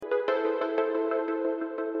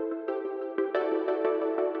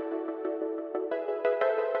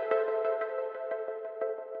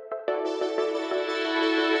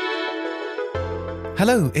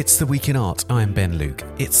Hello, it's The Week in Art. I'm Ben Luke.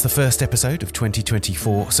 It's the first episode of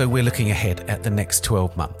 2024, so we're looking ahead at the next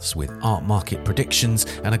 12 months with art market predictions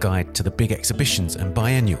and a guide to the big exhibitions and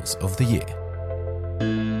biennials of the year.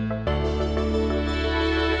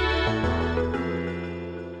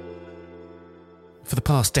 For the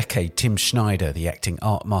past decade, Tim Schneider, the acting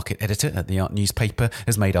art market editor at the Art newspaper,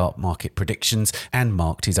 has made art market predictions and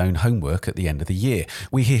marked his own homework at the end of the year.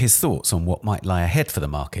 We hear his thoughts on what might lie ahead for the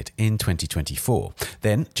market in 2024.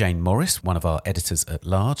 Then Jane Morris, one of our editors at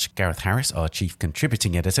large, Gareth Harris, our chief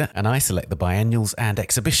contributing editor, and I select the biennials and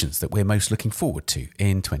exhibitions that we're most looking forward to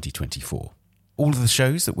in 2024. All of the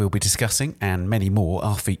shows that we'll be discussing and many more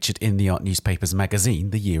are featured in the Art newspaper's magazine,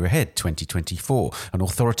 The Year Ahead 2024, an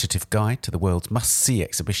authoritative guide to the world's must-see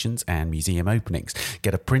exhibitions and museum openings.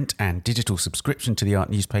 Get a print and digital subscription to the Art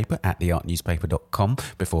newspaper at theartnewspaper.com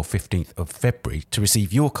before 15th of February to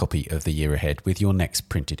receive your copy of The Year Ahead with your next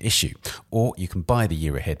printed issue. Or you can buy The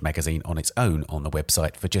Year Ahead magazine on its own on the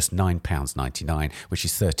website for just £9.99, which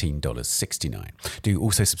is $13.69. Do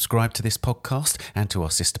also subscribe to this podcast and to our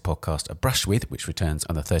sister podcast, A Brush With, which returns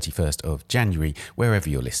on the 31st of January, wherever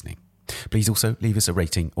you're listening. Please also leave us a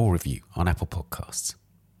rating or review on Apple Podcasts.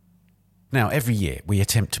 Now, every year we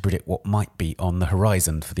attempt to predict what might be on the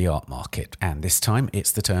horizon for the art market, and this time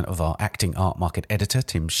it's the turn of our acting art market editor,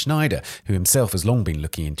 Tim Schneider, who himself has long been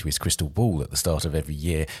looking into his crystal ball at the start of every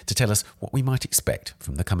year to tell us what we might expect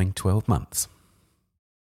from the coming 12 months.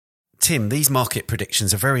 Tim, these market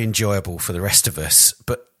predictions are very enjoyable for the rest of us,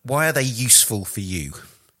 but why are they useful for you?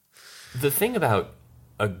 The thing about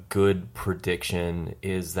a good prediction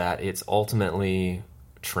is that it's ultimately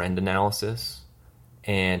trend analysis.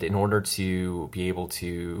 And in order to be able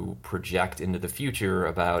to project into the future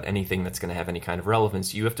about anything that's going to have any kind of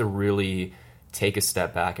relevance, you have to really take a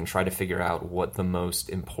step back and try to figure out what the most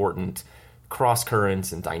important cross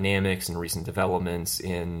currents and dynamics and recent developments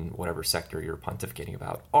in whatever sector you're pontificating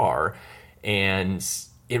about are. And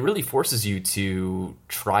it really forces you to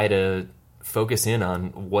try to focus in on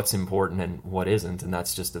what's important and what isn't, and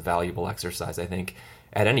that's just a valuable exercise, I think,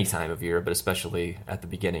 at any time of year, but especially at the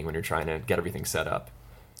beginning when you're trying to get everything set up.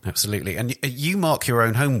 Absolutely. And you mark your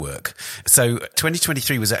own homework. So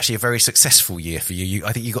 2023 was actually a very successful year for you.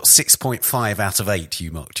 I think you got 6.5 out of 8 you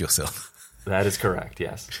marked yourself. That is correct,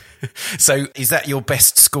 yes. So is that your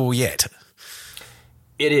best score yet?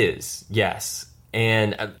 It is, yes.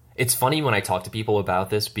 And it's funny when I talk to people about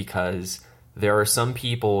this because there are some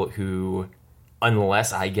people who,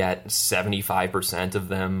 unless I get 75% of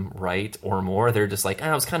them right or more, they're just like,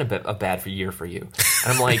 it was kind of a bad year for you.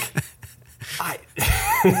 And I'm like,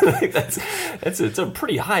 it's a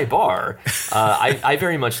pretty high bar. I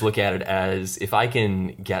very much look at it as if I can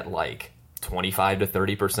get like 25 to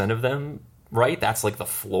 30% of them right, that's like the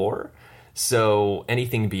floor. So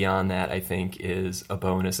anything beyond that, I think, is a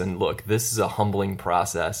bonus. And look, this is a humbling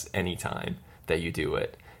process anytime that you do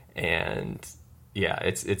it. And yeah,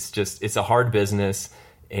 it's a hard business,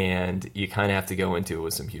 and you kind of have to go into it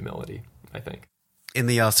with some humility, I think. In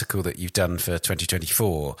the article that you've done for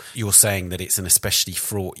 2024, you're saying that it's an especially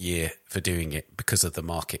fraught year for doing it because of the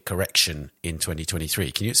market correction in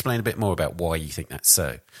 2023. Can you explain a bit more about why you think that's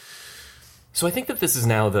so? So I think that this is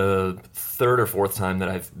now the third or fourth time that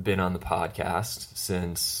I've been on the podcast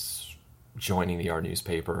since joining the Art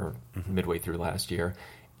newspaper midway through last year.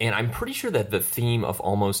 And I'm pretty sure that the theme of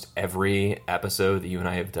almost every episode that you and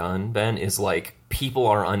I have done, Ben, is like people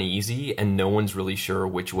are uneasy and no one's really sure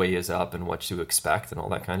which way is up and what to expect and all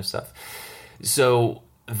that kind of stuff. So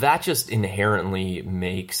that just inherently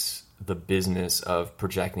makes the business of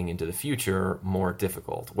projecting into the future more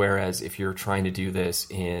difficult. Whereas if you're trying to do this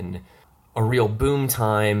in a real boom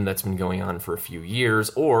time that's been going on for a few years,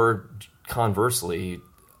 or conversely,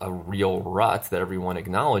 a real rut that everyone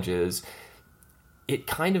acknowledges, it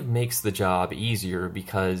kind of makes the job easier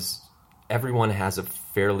because everyone has a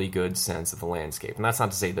fairly good sense of the landscape. And that's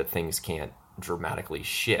not to say that things can't dramatically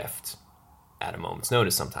shift at a moment's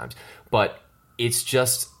notice sometimes, but it's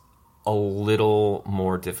just a little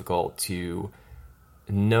more difficult to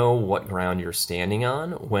know what ground you're standing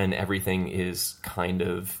on when everything is kind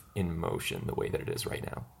of in motion the way that it is right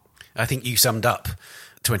now. I think you summed up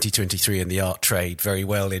 2023 in the art trade very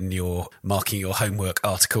well in your Marking Your Homework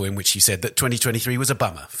article, in which you said that 2023 was a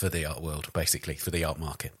bummer for the art world, basically, for the art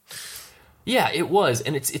market. Yeah, it was.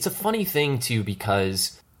 And it's a funny thing, too,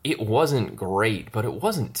 because it wasn't great, but it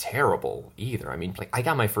wasn't terrible either. I mean, like, I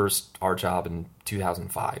got my first art job in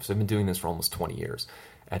 2005, so I've been doing this for almost 20 years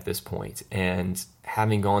at this point. And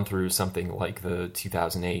having gone through something like the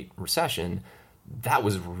 2008 recession, that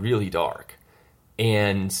was really dark.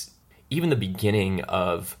 And even the beginning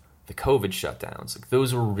of the COVID shutdowns, like,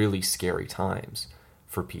 those were really scary times.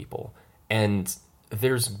 for people. And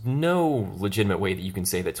there's no legitimate way that you can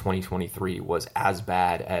say that 2023 was as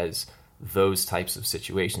bad as those types of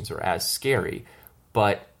situations or as scary,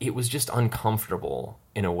 but it was just uncomfortable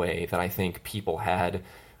in a way that I think people had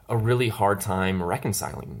a really hard time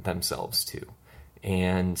reconciling themselves to.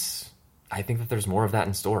 And I think that there's more of that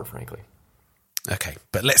in store, frankly. Okay,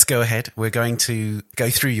 but let's go ahead. We're going to go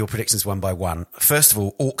through your predictions one by one. First of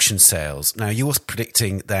all, auction sales. Now, you're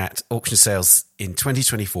predicting that auction sales in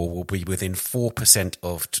 2024 will be within 4%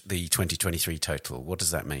 of the 2023 total. What does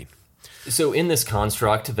that mean? So in this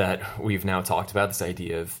construct that we've now talked about, this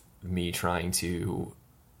idea of me trying to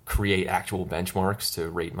create actual benchmarks to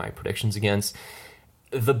rate my predictions against,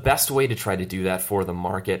 the best way to try to do that for the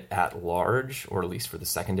market at large, or at least for the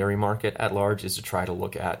secondary market at large, is to try to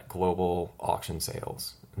look at global auction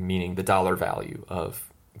sales, meaning the dollar value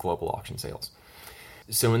of global auction sales.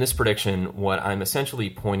 So in this prediction, what I'm essentially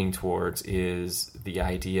pointing towards is the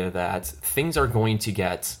idea that things are going to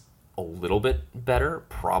get a little bit better,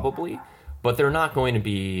 probably, but they're not going to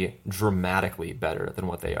be dramatically better than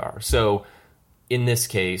what they are. So in this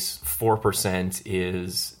case, 4%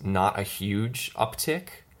 is not a huge uptick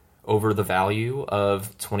over the value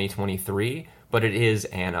of 2023, but it is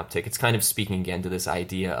an uptick. It's kind of speaking again to this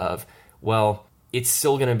idea of, well, it's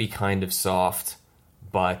still going to be kind of soft,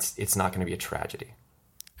 but it's not going to be a tragedy.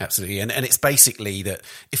 Absolutely. And it's basically that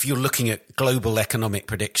if you're looking at global economic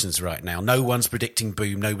predictions right now, no one's predicting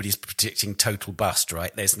boom, nobody's predicting total bust,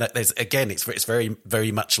 right? There's again, it's very,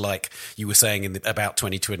 very much like you were saying about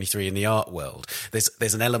 2023 in the art world.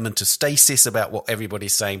 There's an element of stasis about what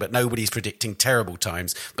everybody's saying, but nobody's predicting terrible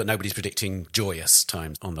times, but nobody's predicting joyous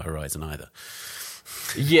times on the horizon either.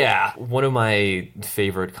 Yeah, one of my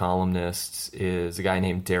favorite columnists is a guy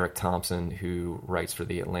named Derek Thompson who writes for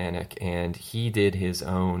The Atlantic, and he did his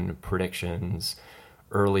own predictions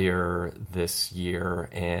earlier this year,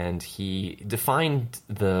 and he defined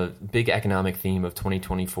the big economic theme of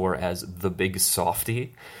 2024 as the big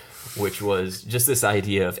softy, which was just this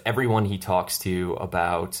idea of everyone he talks to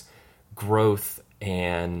about growth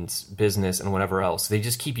and business and whatever else, they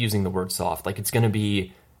just keep using the word soft. Like it's not going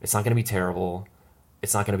to be terrible.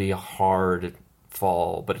 It's not going to be a hard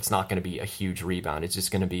fall, but it's not going to be a huge rebound. It's just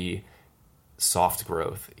going to be soft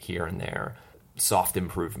growth here and there, soft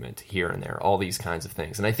improvement here and there, all these kinds of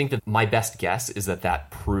things. And I think that my best guess is that that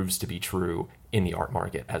proves to be true in the art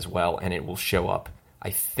market as well, and it will show up, I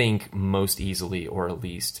think, most easily, or at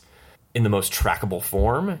least in the most trackable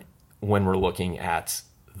form, when we're looking at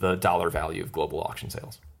the dollar value of global auction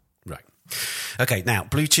sales. Right. Okay, now,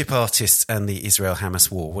 blue chip artists and the Israel-Hamas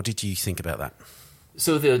war. What did you think about that?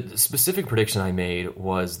 So the specific prediction I made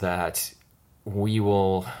was that we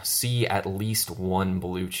will see at least one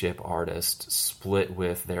blue chip artist split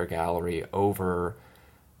with their gallery over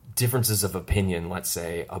differences of opinion, let's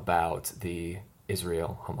say, about the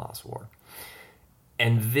Israel-Hamas war.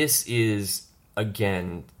 And this is,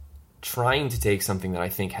 again, trying to take something that I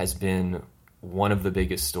think has been one of the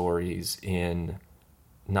biggest stories in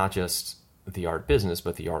not just the art business,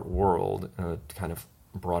 but the art world in a kind of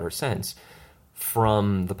broader sense,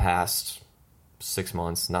 from the past 6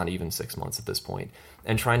 months, not even 6 months at this point,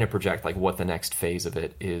 and trying to project like what the next phase of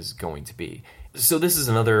it is going to be. So this is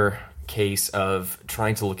another case of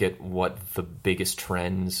trying to look at what the biggest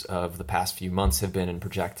trends of the past few months have been and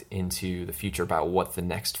project into the future about what the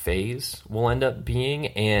next phase will end up being.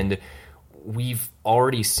 And we've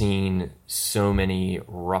already seen so many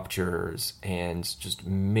ruptures and just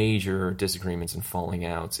major disagreements and falling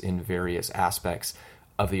outs in various aspects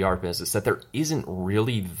of the art business that there isn't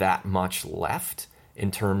really that much left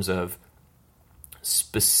in terms of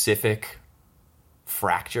specific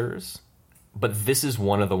fractures. But this is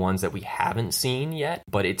one of the ones that we haven't seen yet,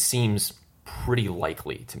 but it seems pretty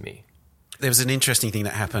likely to me. There was an interesting thing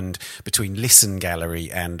that happened between Listen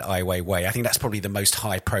Gallery and Ai Weiwei. I think that's probably the most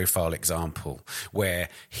high-profile example, where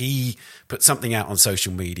he put something out on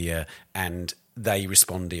social media and they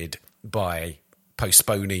responded by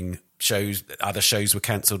postponing shows. Other shows were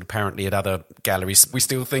cancelled apparently at other galleries. We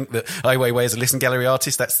still think that Ai Weiwei is a Listen Gallery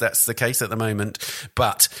artist. That's the case at the moment.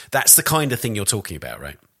 But that's the kind of thing you're talking about,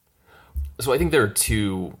 right? So I think there are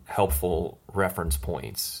two helpful reference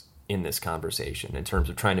points in this conversation in terms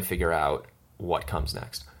of trying to figure out what comes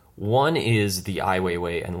next. One is the Ai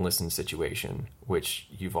Weiwei and Listen situation, which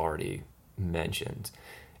you've already mentioned.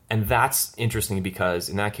 And that's interesting because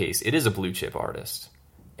in that case, it is a blue chip artist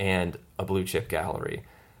and a blue chip gallery.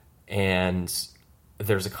 And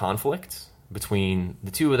there's a conflict between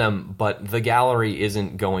the two of them, but the gallery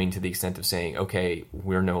isn't going to the extent of saying, okay,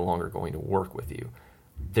 we're no longer going to work with you.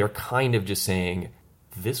 They're kind of just saying,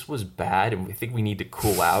 this was bad and we think we need to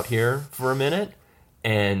cool out here for a minute.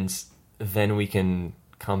 and then we can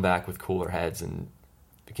come back with cooler heads and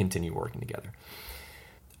continue working together.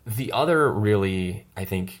 The other really, I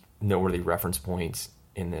think, noteworthy reference point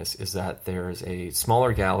in this is that there's a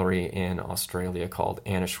smaller gallery in Australia called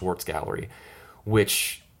Anna Schwartz Gallery,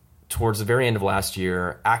 which towards the very end of last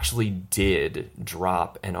year actually did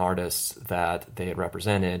drop an artist that they had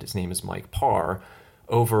represented. His name is Mike Parr,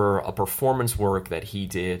 over a performance work that he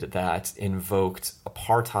did that invoked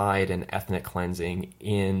apartheid and ethnic cleansing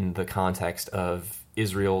in the context of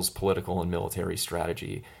Israel's political and military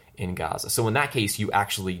strategy in Gaza. So in that case, you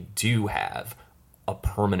actually do have a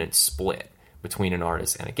permanent split between an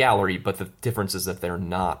artist and a gallery, but the difference is that they're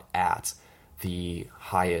not at the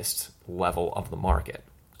highest level of the market.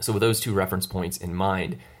 So with those two reference points in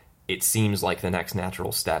mind, it seems like the next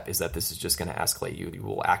natural step is that this is just going to escalate. You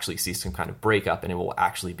will actually see some kind of breakup, and it will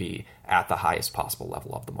actually be at the highest possible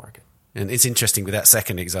level of the market. And it's interesting with that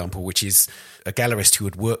second example, which is a gallerist who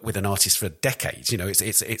had worked with an artist for decades. You know,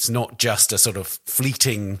 it's not just a sort of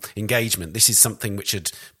fleeting engagement. This is something which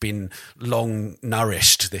had been long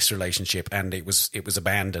nourished, this relationship, and it was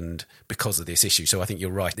abandoned because of this issue. So I think you're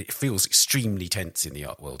right. It feels extremely tense in the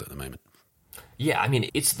art world at the moment. Yeah, I mean,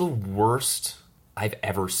 it's the worst I've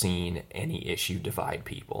ever seen any issue divide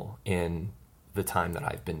people in the time that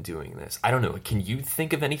I've been doing this. I don't know. Can you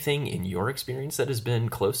think of anything in your experience that has been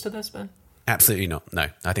close to this, Ben? Absolutely not. No,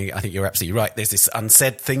 I think you're absolutely right. There's this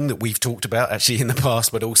unsaid thing that we've talked about actually in the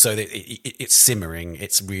past, but also that it's simmering.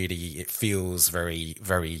 It feels very,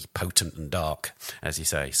 very potent and dark, as you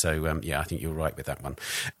say. So yeah, I think you're right with that one.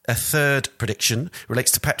 A third prediction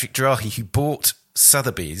relates to Patrick Drahi, who bought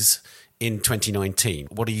Sotheby's in 2019.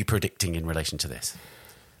 What are you predicting in relation to this?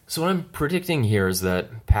 So what I'm predicting here is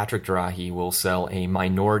that Patrick Drahi will sell a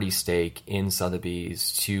minority stake in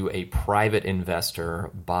Sotheby's to a private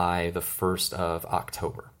investor by the 1st of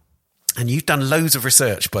October. And you've done loads of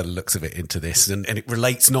research by the looks of it into this, and it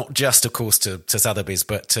relates not just, of course, to Sotheby's,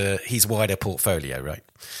 but to his wider portfolio, right?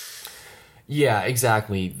 Yeah,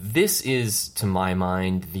 exactly. This is, to my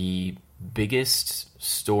mind, the biggest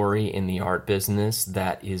story in the art business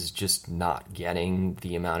that is just not getting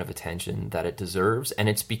the amount of attention that it deserves. And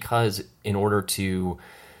it's because in order to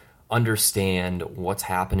understand what's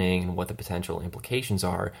happening, what the potential implications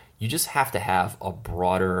are, you just have to have a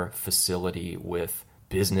broader facility with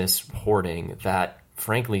business reporting that,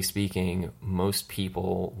 frankly speaking, most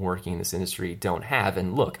people working in this industry don't have.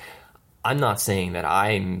 And look, I'm not saying that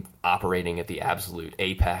I'm operating at the absolute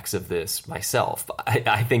apex of this myself.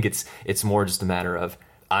 I think it's more just a matter of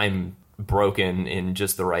I'm broken in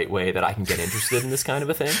just the right way that I can get interested in this kind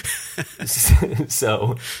of a thing.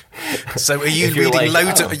 So are you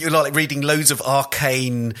reading loads of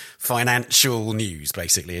arcane financial news,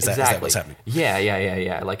 basically? Is that what's happening?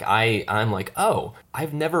 Yeah. Like I'm like, oh,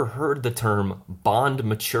 I've never heard the term bond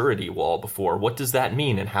maturity wall before. What does that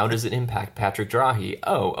mean, and how does it impact Patrick Drahi?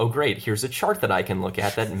 Oh, great. Here's a chart that I can look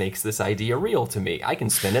at that makes this idea real to me. I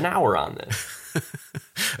can spend an hour on this.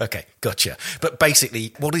 Okay, gotcha. But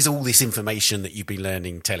basically, what is all this information that you've been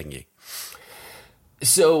learning telling you?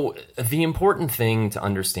 So the important thing to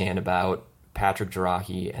understand about Patrick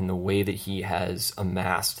Drahi and the way that he has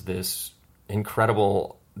amassed this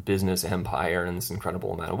incredible business empire and this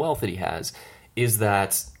incredible amount of wealth that he has is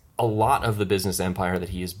that a lot of the business empire that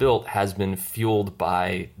he has built has been fueled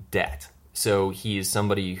by debt. So he is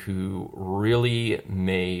somebody who really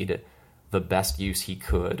made the best use he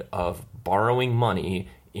could of borrowing money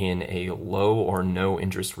in a low or no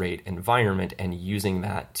interest rate environment and using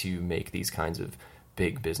that to make these kinds of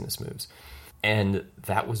big business moves. And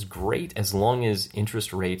that was great as long as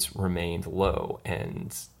interest rates remained low.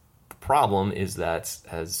 And the problem is that,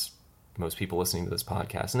 as most people listening to this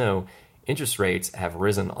podcast know, interest rates have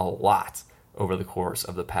risen a lot over the course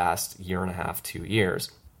of the past year and a half, 2 years.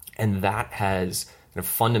 And that has kind of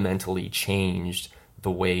fundamentally changed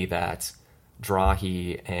the way that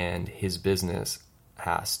Drahi and his business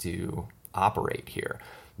has to operate here.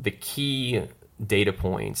 The key data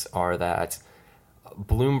points are that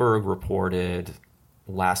Bloomberg reported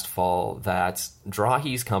last fall that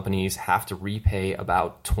Drahi's companies have to repay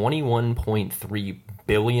about $21.3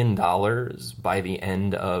 billion by the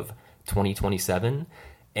end of 2027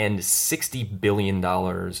 and $60 billion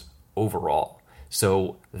overall.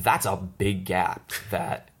 So that's a big gap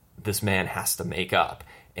that this man has to make up.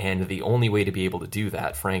 And the only way to be able to do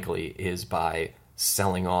that, frankly, is by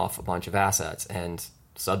selling off a bunch of assets. And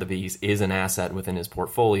Sotheby's is an asset within his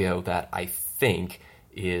portfolio that I think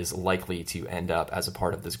is likely to end up as a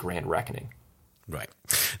part of this grand reckoning. Right.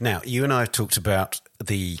 Now, you and I have talked about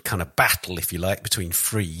the kind of battle, if you like, between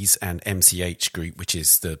Frieze and MCH Group, which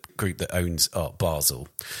is the group that owns Art Basel.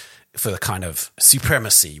 for the kind of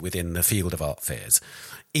supremacy within the field of art fairs.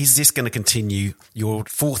 Is this going to continue? Your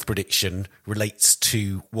fourth prediction relates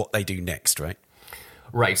to what they do next, right?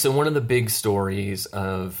 Right. So one of the big stories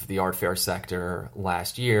of the art fair sector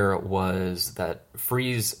last year was that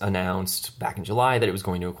Frieze announced back in July that it was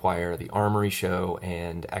going to acquire the Armory Show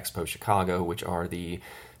and Expo Chicago, which are the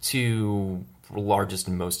two largest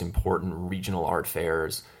and most important regional art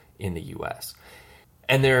fairs in the U.S.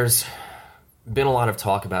 And there's been a lot of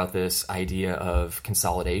talk about this idea of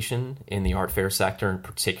consolidation in the art fair sector, and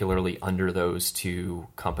particularly under those two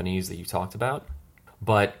companies that you talked about.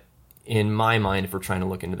 But in my mind, if we're trying to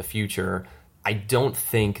look into the future, I don't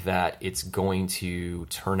think that it's going to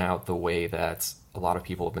turn out the way that a lot of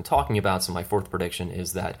people have been talking about. So my fourth prediction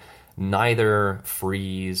is that neither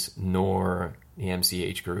Frieze nor the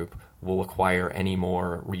MCH Group will acquire any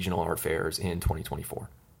more regional art fairs in 2024.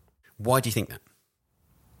 Why do you think that?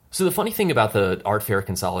 So the funny thing about the art fair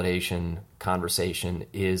consolidation conversation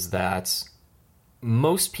is that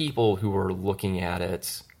most people who are looking at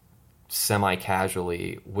it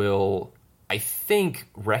semi-casually will, I think,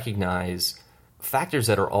 recognize factors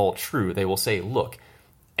that are all true. They will say, look,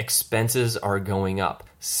 expenses are going up.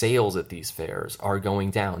 Sales at these fairs are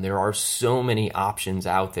going down. There are so many options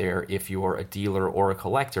out there if you're a dealer or a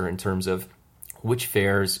collector in terms of which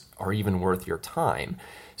fairs are even worth your time.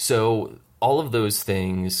 So all of those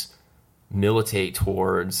things militate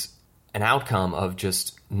towards an outcome of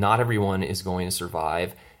just not everyone is going to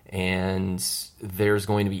survive, and there's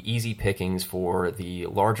going to be easy pickings for the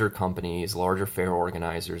larger companies, larger fair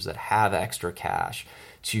organizers that have extra cash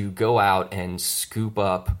to go out and scoop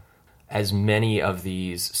up as many of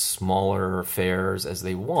these smaller fairs as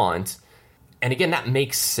they want. And again, that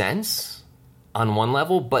makes sense on one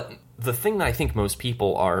level, but the thing that I think most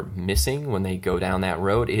people are missing when they go down that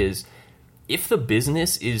road is, if the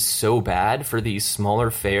business is so bad for these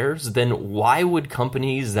smaller fairs, then why would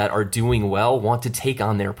companies that are doing well want to take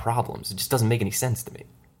on their problems? It just doesn't make any sense to me.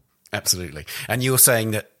 Absolutely. And you're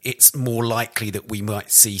saying that it's more likely that we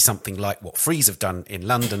might see something like what Frieze have done in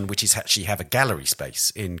London, which is actually have a gallery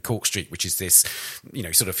space in Cork Street, which is this,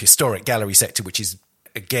 sort of historic gallery sector, which is,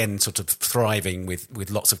 again, sort of thriving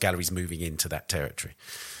with lots of galleries moving into that territory.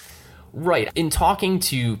 Right. In talking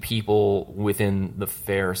to people within the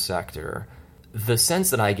fair sector, the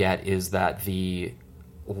sense that I get is that the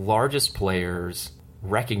largest players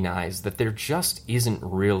recognize that there just isn't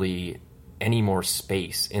really any more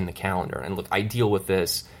space in the calendar. And look, I deal with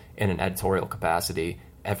this in an editorial capacity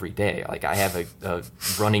every day. Like, I have a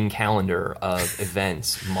running calendar of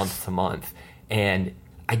events month to month, and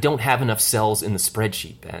I don't have enough cells in the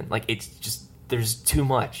spreadsheet, Ben. Like, it's just, there's too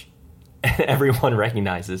much. Everyone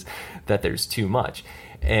recognizes that there's too much.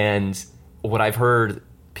 And what I've heard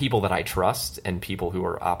people that I trust and people who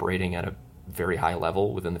are operating at a very high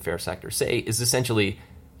level within the fair sector say is essentially,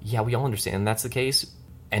 yeah, we all understand that's the case,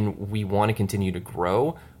 and we want to continue to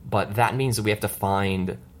grow, but that means that we have to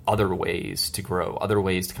find other ways to grow, other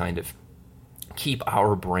ways to kind of keep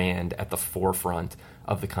our brand at the forefront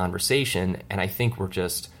of the conversation. And I think we're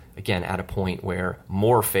just, again, at a point where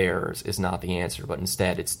more fairs is not the answer, but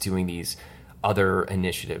instead it's doing these other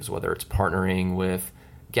initiatives, whether it's partnering with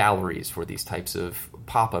galleries for these types of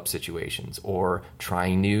pop-up situations, or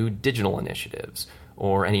trying new digital initiatives,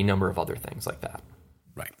 or any number of other things like that.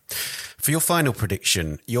 Right. For your final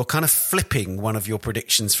prediction, you're kind of flipping one of your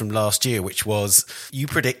predictions from last year, which was you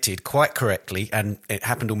predicted quite correctly, and it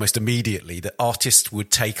happened almost immediately, that artists would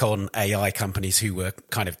take on AI companies who were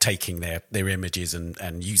kind of taking their images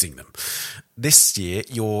and using them. This year,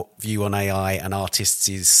 your view on AI and artists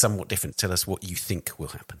is somewhat different. Tell us what you think will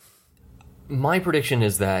happen. My prediction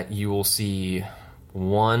is that you will see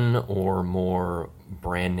one or more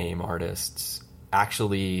brand name artists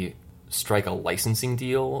actually strike a licensing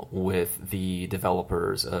deal with the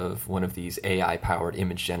developers of one of these AI-powered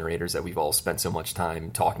image generators that we've all spent so much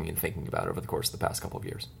time talking and thinking about over the course of the past couple of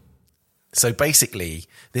years. So basically,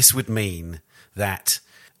 this would mean that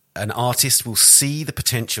an artist will see the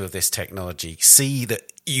potential of this technology, see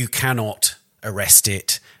that you cannot arrest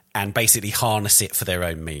it, and basically harness it for their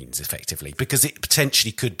own means, effectively, because it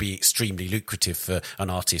potentially could be extremely lucrative for an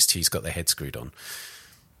artist who's got their head screwed on.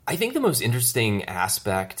 I think the most interesting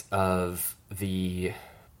aspect of the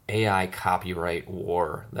AI copyright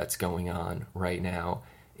war that's going on right now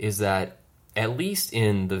is that, at least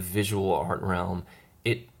in the visual art realm,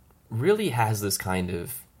 it really has this kind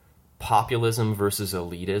of populism versus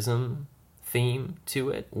elitism theme to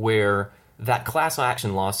it, where that class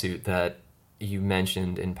action lawsuit that you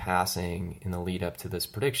mentioned in passing in the lead up to this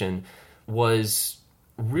prediction was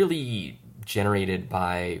really generated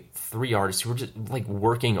by 3 artists who are just like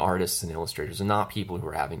working artists and illustrators. They're not people who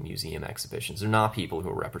are having museum exhibitions. They're not people who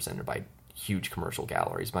are represented by huge commercial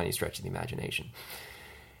galleries by any stretch of the imagination.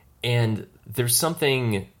 And there's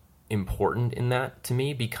something important in that to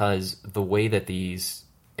me, because the way that these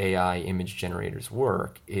AI image generators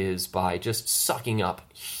work is by just sucking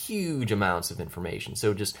up huge amounts of information.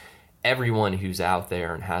 So just everyone who's out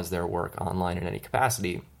there and has their work online in any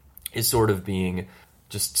capacity is sort of being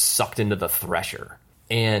just sucked into the thresher.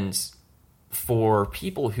 And for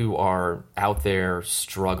people who are out there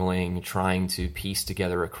struggling, trying to piece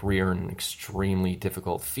together a career in an extremely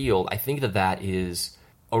difficult field, I think that that is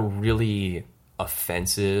a really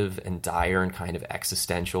offensive and dire and kind of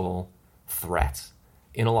existential threat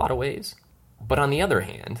in a lot of ways. But on the other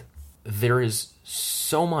hand, there is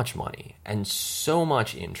so much money and so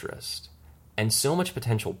much interest and so much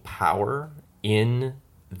potential power in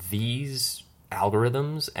these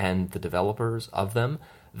algorithms and the developers of them,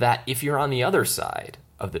 that if you're on the other side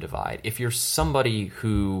of the divide, if you're somebody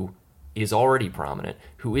who is already prominent,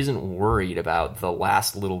 who isn't worried about the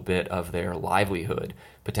last little bit of their livelihood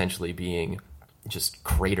potentially being just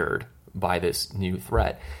cratered by this new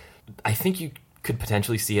threat, I think you could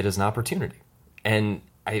potentially see it as an opportunity. And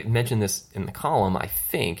I mentioned this in the column, I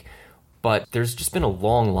think, but there's just been a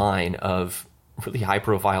long line of really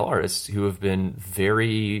high-profile artists who have been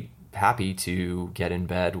very happy to get in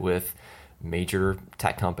bed with major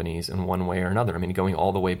tech companies in one way or another. I mean, going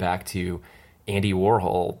all the way back to Andy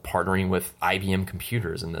Warhol partnering with IBM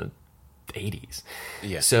computers in the 80s.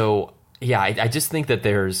 Yeah. So, yeah, I just think that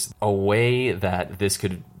there's a way that this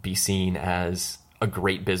could be seen as a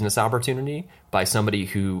great business opportunity by somebody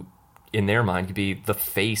who, in their mind, could be the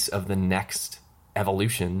face of the next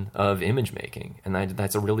evolution of image making. And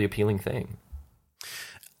that's a really appealing thing.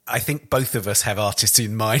 I think both of us have artists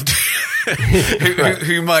in mind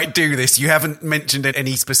who might do this. You haven't mentioned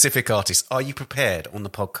any specific artists. Are you prepared on the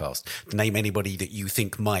podcast to name anybody that you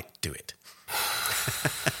think might do it?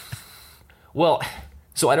 Well,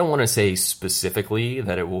 so I don't want to say specifically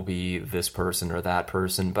that it will be this person or that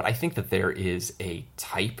person, but I think that there is a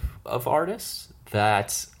type of artist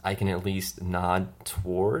that I can at least nod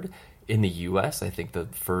toward. In the U.S., I think the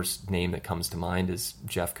first name that comes to mind is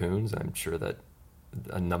Jeff Koons. I'm sure that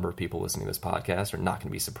a number of people listening to this podcast are not going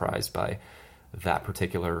to be surprised by that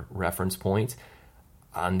particular reference point.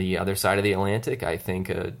 On the other side of the Atlantic, I think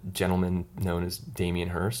a gentleman known as Damien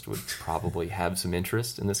Hirst would probably have some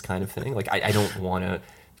interest in this kind of thing. Like, I don't want to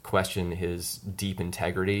question his deep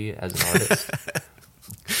integrity as an artist,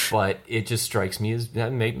 but it just strikes me as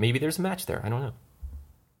maybe there's a match there. I don't know.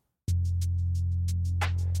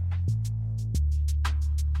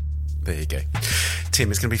 There you go. Tim,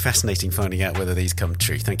 it's going to be fascinating finding out whether these come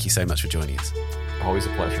true. Thank you so much for joining us. Always a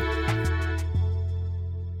pleasure.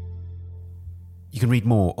 You can read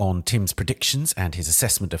more on Tim's predictions and his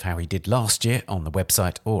assessment of how he did last year on the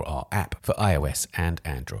website or our app for iOS and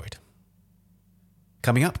Android.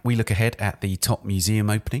 Coming up, we look ahead at the top museum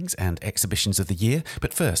openings and exhibitions of the year.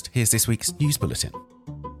 But first, here's this week's news bulletin.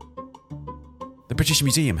 The British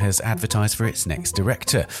Museum has advertised for its next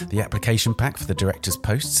director. The application pack for the director's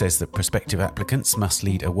post says that prospective applicants must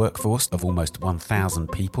lead a workforce of almost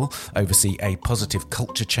 1,000 people, oversee a positive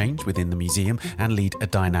culture change within the museum, and lead a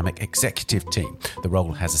dynamic executive team. The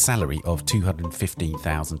role has a salary of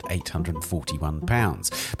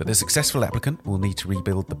 £215,841. But the successful applicant will need to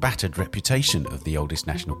rebuild the battered reputation of the oldest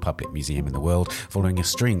national public museum in the world, following a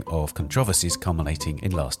string of controversies culminating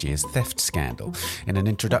in last year's theft scandal. In an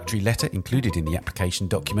introductory letter included in the application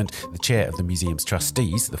document, the chair of the museum's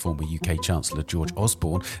trustees, the former UK Chancellor George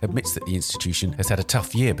Osborne, admits that the institution has had a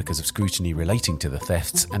tough year because of scrutiny relating to the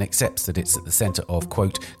thefts and accepts that it's at the centre of,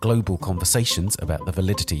 quote, global conversations about the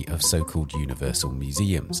validity of so-called universal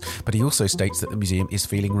museums. But he also states that the museum is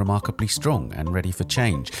feeling remarkably strong and ready for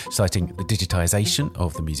change, citing the digitisation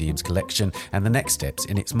of the museum's collection and the next steps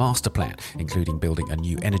in its master plan, including building a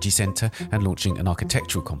new energy centre and launching an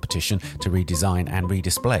architectural competition to redesign and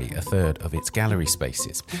redisplay a third of its gallery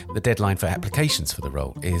spaces. The deadline for applications for the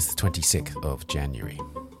role is the 26th of January.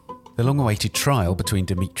 The long-awaited trial between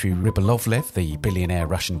Dmitry Rybolovlev, the billionaire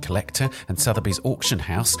Russian collector, and Sotheby's auction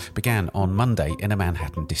house began on Monday in a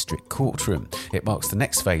Manhattan district courtroom. It marks the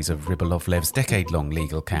next phase of Rybolovlev's decade-long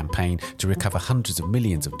legal campaign to recover hundreds of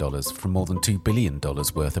millions of dollars from more than $2 billion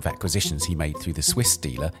worth of acquisitions he made through the Swiss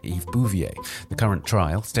dealer Yves Bouvier. The current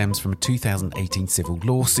trial stems from a 2018 civil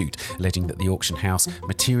lawsuit alleging that the auction house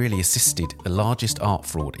materially assisted the largest art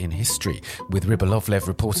fraud in history, with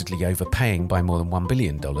Rybolovlev reportedly overpaying by more than $1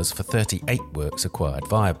 billion for for 38 works acquired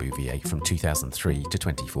via Bouvier from 2003 to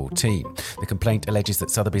 2014. The complaint alleges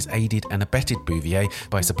that Sotheby's aided and abetted Bouvier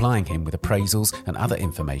by supplying him with appraisals and other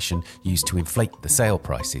information used to inflate the sale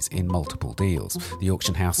prices in multiple deals. The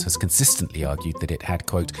auction house has consistently argued that it had,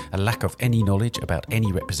 quote, a lack of any knowledge about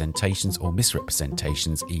any representations or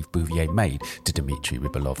misrepresentations Yves Bouvier made to Dmitry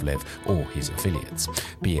Rybolovlev or his affiliates,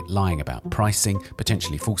 be it lying about pricing,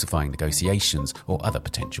 potentially falsifying negotiations, or other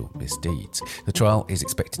potential misdeeds. The trial is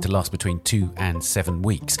expected to last between 2 and 7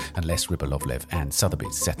 weeks, unless Rybolovlev and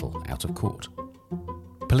Sotheby's settle out of court.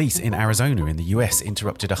 Police in Arizona in the US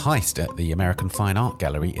interrupted a heist at the American Fine Art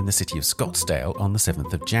Gallery in the city of Scottsdale on the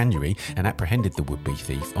 7th of January and apprehended the would-be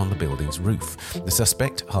thief on the building's roof. The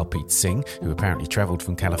suspect, Harpreet Singh, who apparently travelled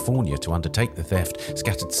from California to undertake the theft,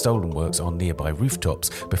 scattered stolen works on nearby rooftops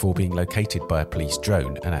before being located by a police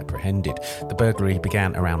drone and apprehended. The burglary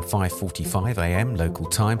began around 5:45 a.m. local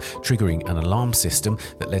time, triggering an alarm system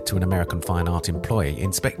that led to an American Fine Art employee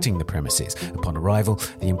inspecting the premises. Upon arrival,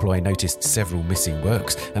 the employee noticed several missing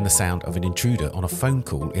works and the sound of an intruder on a phone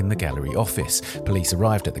call in the gallery office. Police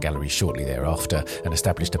arrived at the gallery shortly thereafter and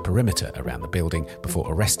established a perimeter around the building before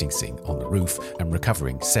arresting Singh on the roof and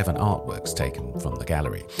recovering 7 artworks taken from the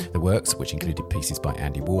gallery. The works, which included pieces by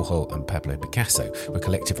Andy Warhol and Pablo Picasso, were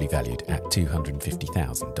collectively valued at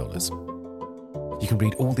 $250,000. You can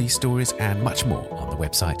read all these stories and much more on the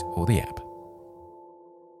website or the app.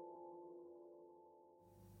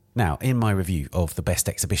 Now, in my review of the best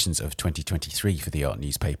exhibitions of 2023 for the Art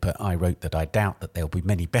newspaper, I wrote that I doubt that there'll be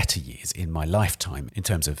many better years in my lifetime in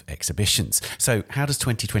terms of exhibitions. So how does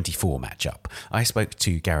 2024 match up? I spoke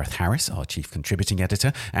to Gareth Harris, our chief contributing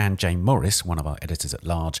editor, and Jane Morris, one of our editors at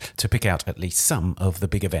large, to pick out at least some of the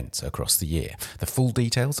big events across the year. The full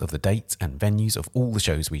details of the dates and venues of all the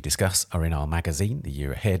shows we discuss are in our magazine, The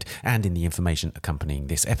Year Ahead, and in the information accompanying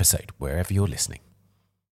this episode, wherever you're listening.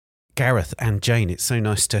 Gareth and Jane, it's so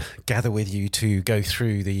nice to gather with you to go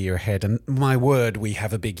through the year ahead. And my word, we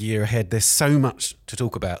have a big year ahead. There's so much to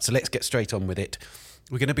talk about. So let's get straight on with it.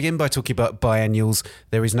 We're going to begin by talking about biennials.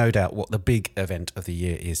 There is no doubt what the big event of the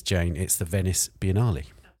year is, Jane. It's the Venice Biennale.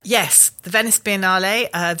 Yes, the Venice Biennale,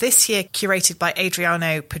 this year curated by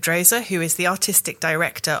Adriano Pedrosa, who is the artistic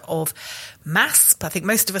director of MASP. I think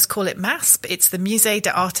most of us call it MASP. It's the Musée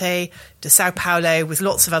d'Arte de Sao Paulo with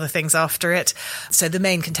lots of other things after it. So the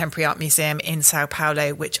main contemporary art museum in Sao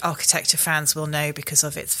Paulo, which architecture fans will know because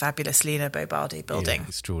of its fabulous Lina Bo Bardi building. Yeah,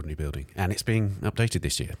 extraordinary building. And it's being updated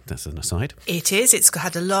this year. That's an aside. It is. It's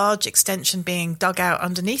had a large extension being dug out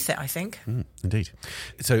underneath it, I think. Indeed.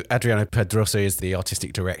 So Adriano Pedrosa is the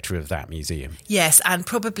artistic director of that museum. Yes, and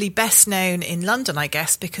probably best known in London, I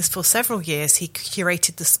guess, because for several years he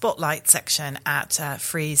curated the Spotlight section at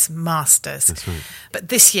Frieze Masters. That's right. But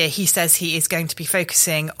this year he says he is going to be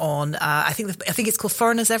focusing on, I think it's called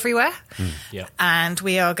Foreigners Everywhere. Yeah. And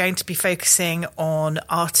we are going to be focusing on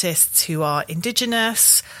artists who are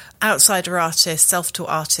indigenous, outsider artists, self-taught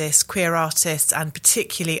artists, queer artists, and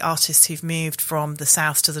particularly artists who've moved from the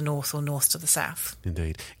south to the north or north to the south.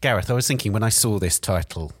 Indeed. Gareth, I was thinking when I saw this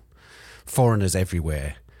title, Foreigners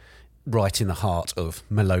Everywhere, right in the heart of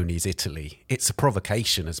Maloney's Italy, it's a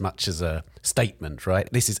provocation as much as a statement, right?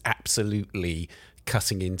 This is absolutely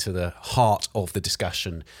cutting into the heart of the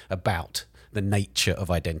discussion about the nature of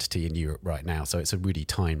identity in Europe right now. So it's a really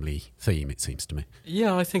timely theme, it seems to me.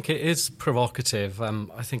 Yeah, I think it is provocative.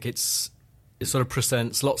 I think it sort of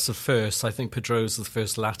presents lots of firsts. I think Pedrosa is the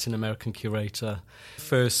first Latin American curator,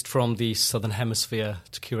 first from the Southern Hemisphere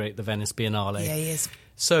to curate the Venice Biennale. Yeah, he is.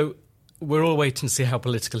 So we're all waiting to see how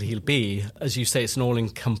political he'll be. As you say, it's an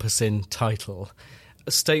all-encompassing title.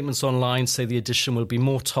 Statements online say the edition will be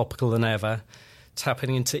more topical than ever,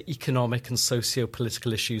 tapping into economic and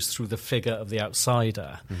socio-political issues through the figure of the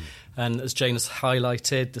outsider. And as Jane has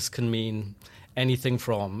highlighted, this can mean anything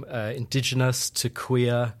from indigenous to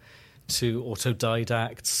queer to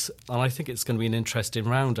autodidacts, and I think it's going to be an interesting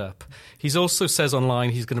roundup. He also says online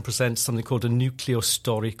he's going to present something called a nucleo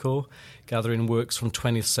storico, gathering works from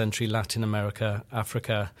 20th century Latin America,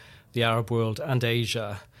 Africa, the Arab world and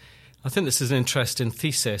Asia. I think this is an interesting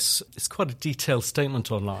thesis. It's quite a detailed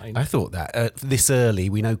statement online. I thought that. This early,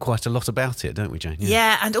 we know quite a lot about it, don't we, Jane?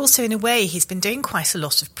 Yeah, and also in a way, he's been doing quite a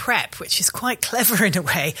lot of prep, which is quite clever in a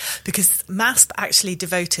way, because MASP actually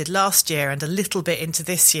devoted last year and a little bit into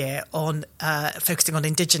this year on focusing on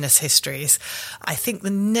indigenous histories. I think the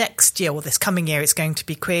next year, or this coming year, it's going to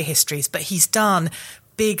be queer histories, but he's done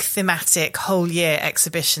big thematic whole year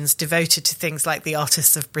exhibitions devoted to things like the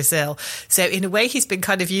artists of Brazil. So in a way, he's been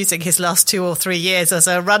kind of using his last 2 or 3 years as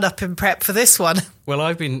a run-up in prep for this one. Well,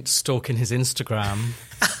 I've been stalking his Instagram.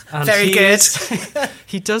 And Very good.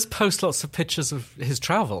 He does post lots of pictures of his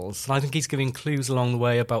travels, and I think he's giving clues along the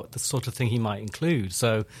way about the sort of thing he might include.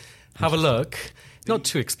 So have a look. Not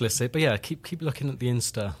too explicit, but yeah, keep looking at the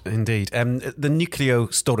Insta. Indeed. The Nucleo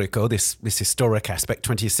Storico, this historic aspect,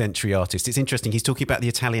 20th century artist, it's interesting. He's talking about the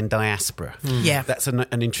Italian diaspora. Yeah. That's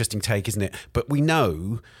an interesting take, isn't it? But we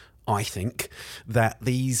know, I think, that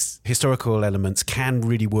these historical elements can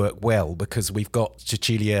really work well because we've got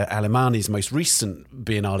Cecilia Alemani's most recent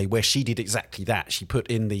Biennale where she did exactly that. She put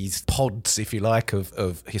in these pods, if you like,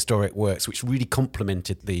 of historic works which really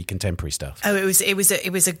complemented the contemporary stuff. Oh, it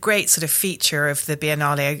was a great sort of feature of the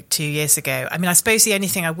Biennale 2 years ago. I mean, I suppose the only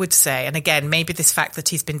thing I would say, and again, maybe this fact that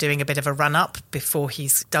he's been doing a bit of a run-up before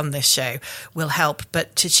he's done this show will help,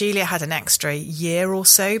 but Cecilia had an extra year or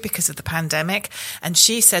so because of the pandemic, and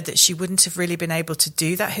she said that she wouldn't have really been able to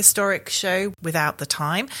do that historic show without the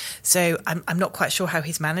time. So I'm not quite sure how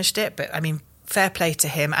he's managed it, but I mean, fair play to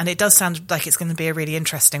him. And it does sound like it's going to be a really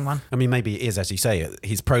interesting one. I mean, maybe it is, as you say,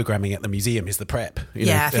 his programming at the museum is the prep.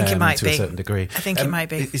 I think it might be. To a certain degree. I think it might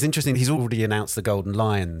be. It's interesting, he's already announced the Golden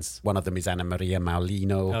Lions. One of them is Anna Maria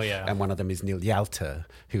Maulino, and one of them is Nil Yalta,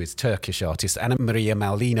 who is Turkish artist. Anna Maria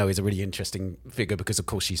Maulino is a really interesting figure because, of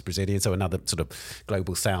course, she's Brazilian, so another sort of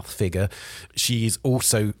global south figure. She is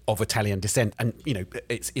also of Italian descent. And,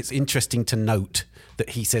 it's interesting to note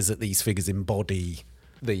that he says that these figures embody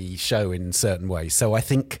the show in certain ways. So I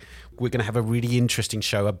think we're going to have a really interesting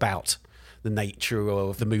show about the nature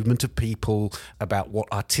of the movement of people, about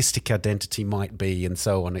what artistic identity might be, and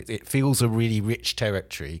so on. It feels a really rich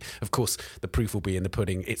territory. Of course, the proof will be in the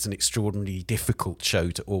pudding. It's an extraordinarily difficult show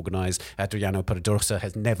to organise. Adriano Pedrosa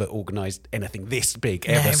has never organised anything this big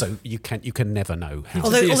ever, so you can never know. He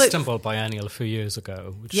did the Istanbul Biennial a few years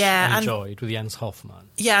ago, which I enjoyed, with Jens Hoffmann.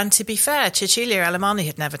 Yeah, and to be fair, Cecilia Alemani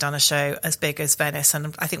had never done a show as big as Venice,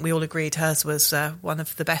 and I think we all agreed hers was one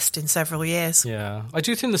of the best in several years. Yeah, I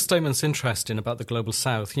do think the statement's interesting about the Global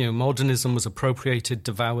South. Modernism was appropriated,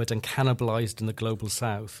 devoured and cannibalised in the Global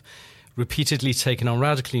South, repeatedly taking on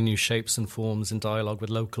radically new shapes and forms in dialogue with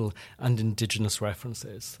local and indigenous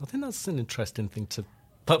references. I think that's an interesting thing to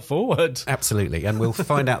put forward. Absolutely, and we'll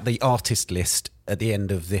find out the artist list at the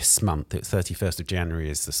end of this month. 31st of January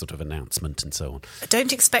is the sort of announcement and so on. I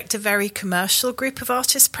don't expect a very commercial group of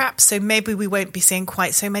artists, perhaps, so maybe we won't be seeing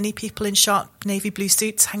quite so many people in sharp navy blue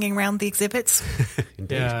suits hanging around the exhibits.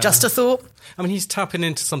 Indeed. Yeah. Just a thought. I mean, he's tapping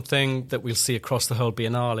into something that we'll see across the whole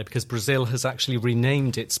Biennale, because Brazil has actually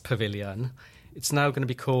renamed its pavilion. It's now going to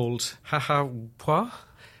be called Hahapuá.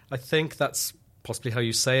 I think that's possibly how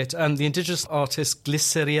you say it. And the indigenous artist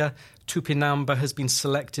Glyceria Tupinamba has been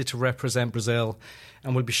selected to represent Brazil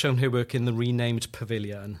and will be shown her work in the renamed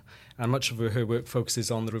pavilion. And much of her work focuses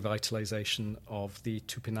on the revitalisation of the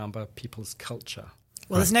Tupinamba people's culture.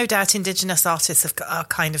 Well, there's no doubt indigenous artists are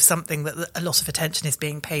kind of something that a lot of attention is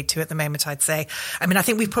being paid to at the moment, I'd say. I mean, I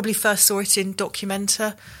think we probably first saw it in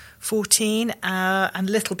Documenta 14 and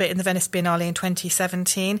a little bit in the Venice Biennale in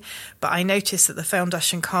 2017. But I noticed that the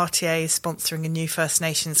Fondation Cartier is sponsoring a new First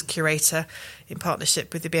Nations curator in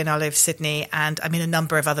partnership with the Biennale of Sydney. And I mean, a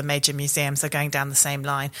number of other major museums are going down the same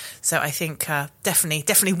line. So I think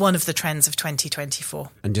definitely one of the trends of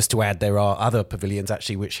 2024. And just to add, there are other pavilions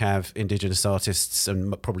actually which have indigenous artists,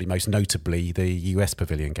 and probably most notably the US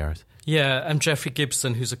pavilion, Gareth. Yeah, and Jeffrey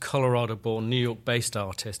Gibson, who's a Colorado-born, New York-based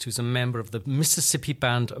artist who's a member of the Mississippi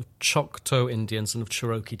Band of Choctaw Indians and of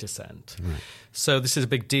Cherokee descent. Right. So this is a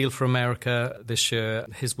big deal for America this year.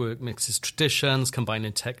 His work mixes traditions,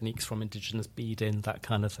 combining techniques from indigenous beading, that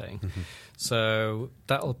kind of thing. Mm-hmm. So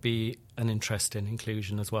that'll be an interesting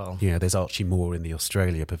inclusion as well. Yeah, there's Archie Moore in the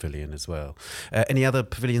Australia pavilion as well. Any other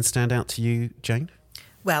pavilions stand out to you, Jane?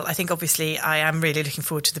 Well, I think obviously I am really looking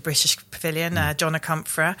forward to the British pavilion, Donna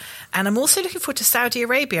Comfra. And I'm also looking forward to Saudi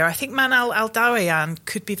Arabia. I think Manal Al-Dawayan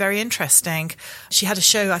could be very interesting. She had a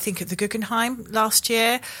show, I think, at the Guggenheim last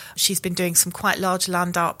year. She's been doing some quite large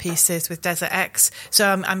land art pieces with Desert X. So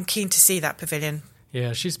I'm keen to see that pavilion.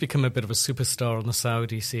 Yeah, she's become a bit of a superstar on the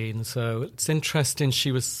Saudi scene, so it's interesting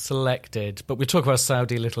she was selected. But we'll talk about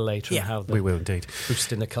Saudi a little later and how we will indeed.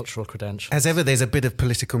 Boosting the cultural credentials. As ever, there's a bit of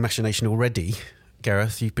political machination already.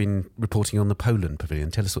 Gareth, you've been reporting on the Poland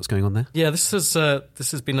pavilion. Tell us what's going on there. Yeah, this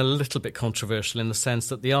has been a little bit controversial in the sense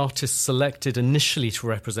that the artist selected initially to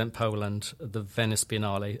represent Poland at the Venice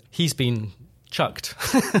Biennale, he's been chucked,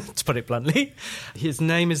 to put it bluntly. His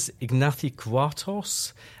name is Ignacy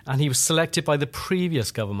Kwartos, and he was selected by the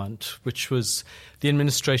previous government, which was the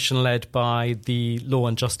administration led by the Law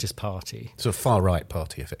and Justice Party. So a far-right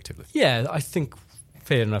party, effectively. Yeah, I think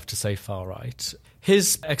fair enough to say far right.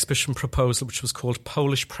 His exhibition proposal, which was called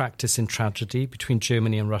Polish Practice in Tragedy Between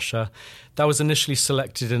Germany and Russia, that was initially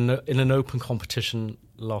selected in an open competition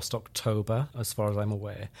last October, as far as I'm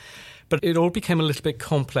aware. But it all became a little bit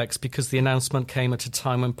complex because the announcement came at a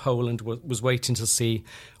time when Poland was waiting to see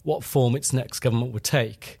what form its next government would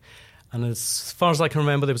take. And as far as I can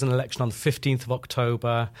remember, there was an election on the 15th of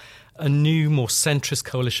October. A new, more centrist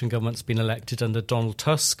coalition government's been elected under Donald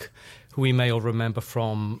Tusk, who we may all remember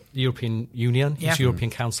from the European Union. He's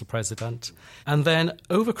European Council President. And then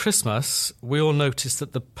over Christmas, we all noticed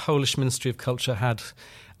that the Polish Ministry of Culture had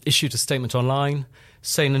issued a statement online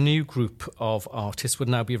saying a new group of artists would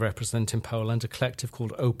now be representing Poland, a collective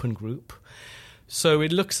called Open Group. So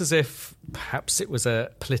it looks as if perhaps it was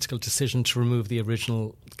a political decision to remove the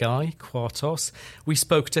original guy, Kwartos. We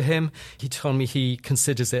spoke to him. He told me he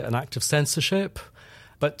considers it an act of censorship.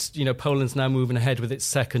 But, Poland's now moving ahead with its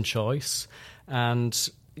second choice. And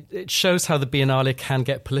it shows how the Biennale can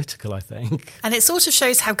get political, I think. And it sort of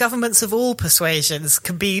shows how governments of all persuasions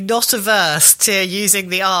can be not averse to using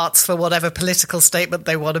the arts for whatever political statement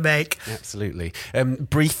they want to make. Absolutely.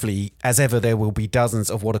 Briefly, as ever, there will be dozens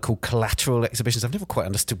of what are called collateral exhibitions. I've never quite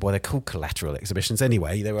understood why they're called collateral exhibitions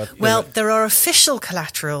anyway. There are official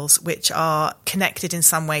collaterals which are connected in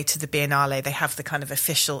some way to the Biennale. They have the kind of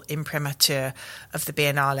official imprimatur of the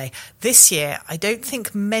Biennale. This year, I don't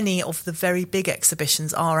think many of the very big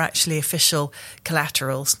exhibitions are actually official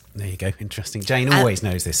collaterals. There you go. Interesting. Jane always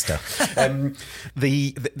knows this stuff.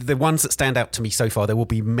 The ones that stand out to me so far, there will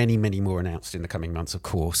be many, many more announced in the coming months, of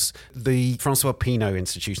course. The François Pinault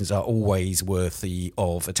institutions are always worthy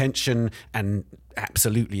of attention, and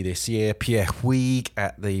absolutely this year, Pierre Huyghe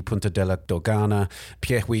at the Punta Della Dogana.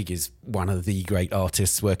 Pierre Huyghe is one of the great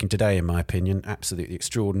artists working today, in my opinion. Absolutely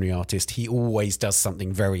extraordinary artist. He always does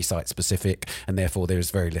something very site-specific, and therefore there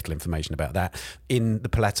is very little information about that. In the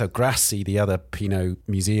Palazzo Grassi, the other Pinault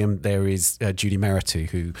museum, there is Julie Mehretu,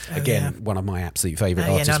 who, one of my absolute favourite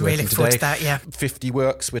artists I'm working really today. forward to that, 50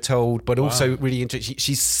 works, we're told, but also really interesting.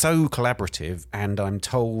 She's so collaborative, and I'm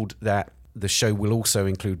told that the show will also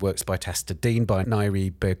include works by Tasta Dean, by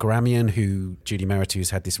Nairi Bergramian, who Judy Mehretu has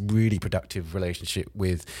had this really productive relationship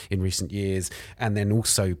with in recent years. And then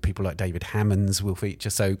also people like David Hammonds will feature.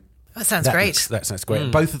 So that sounds great. That sounds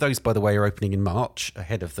great. Both of those, by the way, are opening in March,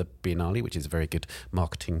 ahead of the Biennale, which is a very good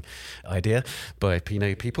marketing idea by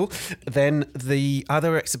Pinault people. Then the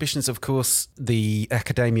other exhibitions, of course, the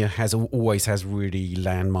Accademia always has really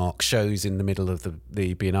landmark shows in the middle of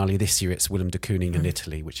the Biennale. This year it's Willem de Kooning in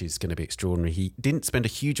Italy, which is going to be extraordinary. He didn't spend a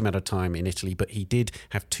huge amount of time in Italy, but he did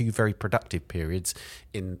have two very productive periods.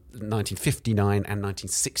 In 1959 and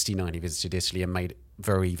 1969 he visited Italy and made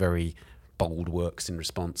very, very bold works in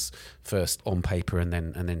response, first on paper and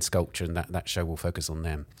then sculpture, and that show will focus on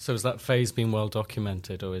them. So has that phase been well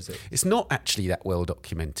documented, or is it? It's not actually that well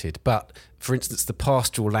documented, but for instance, the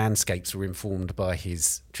pastoral landscapes were informed by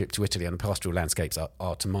his trip to Italy, and the pastoral landscapes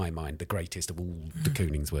are to my mind, the greatest of all de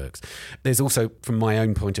Kooning's works. There's also, from my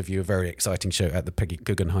own point of view, a very exciting show at the Peggy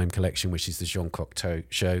Guggenheim Collection, which is the Jean Cocteau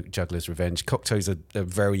show, Juggler's Revenge. Cocteau's a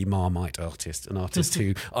very Marmite artist, an artist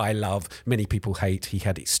who I love, many people hate. He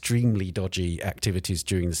had extremely dodgy activities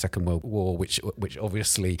during the Second World War, which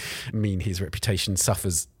obviously mean his reputation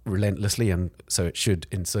suffers relentlessly, and so it should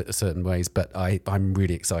in certain ways, but I'm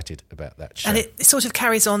really excited about that show. And it sort of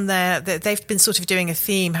carries on there. They've been sort of doing a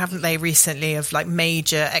theme, haven't they, recently, of like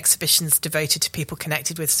major exhibitions devoted to people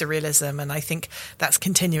connected with surrealism, and I think that's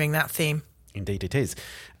continuing that theme. Indeed it is.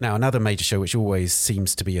 Now, another major show which always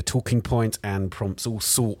seems to be a talking point and prompts all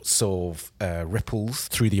sorts of ripples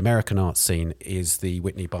through the American art scene is the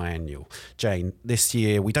Whitney Biennial. Jane, this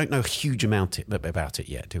year we don't know a huge amount about it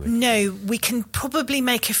yet, do we? No, we can probably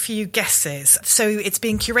make a few guesses. So it's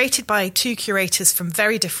being curated by two curators from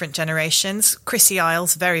very different generations. Chrissy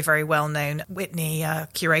Isles, very, very well-known Whitney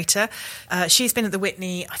curator. She's been at the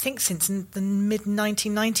Whitney, I think, since the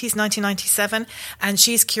mid-1990s, 1997, and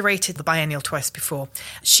she's curated the Biennial twice before.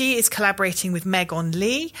 She is collaborating with Meg On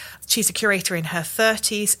Lee. She's a curator in her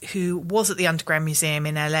 30s who was at the Underground Museum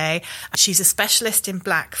in LA. She's a specialist in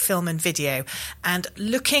black film and video. And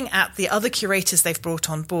looking at the other curators they've brought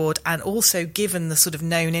on board, and also given the sort of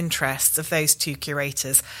known interests of those two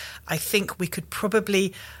curators, I think we could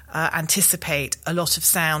probably anticipate a lot of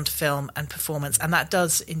sound, film and performance. And that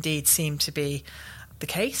does indeed seem to be the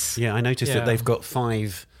case. Yeah, I noticed that they've got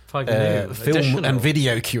five film additional and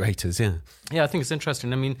video curators, Yeah, I think it's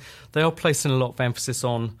interesting. I mean, they are placing a lot of emphasis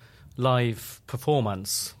on live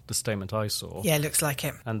performance, the statement I saw. Yeah, looks like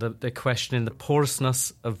it. And they're questioning the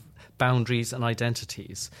porousness of boundaries and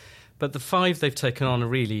identities. But the 5 they've taken on are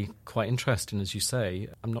really quite interesting, as you say.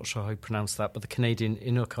 I'm not sure how you pronounce that, but the Canadian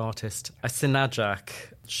Inuk artist, Asinajak,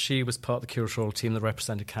 she was part of the curatorial team that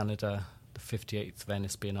represented Canada, the 58th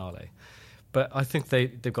Venice Biennale. But I think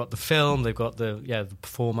they've got the film, they've got the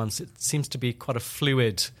performance. It seems to be quite a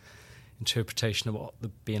fluid interpretation of what the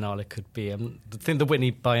Biennale could be. And the thing, the Whitney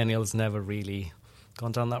Biennial has never really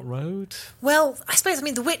gone down that road? Well, I suppose,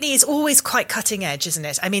 the Whitney is always quite cutting edge, isn't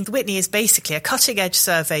it? The Whitney is basically a cutting edge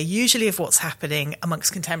survey, usually of what's happening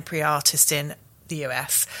amongst contemporary artists in the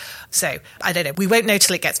US. So, I don't know. We won't know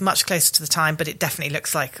till it gets much closer to the time, but it definitely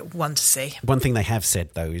looks like one to see. One thing they have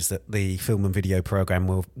said, though, is that the film and video programme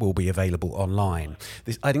will be available online.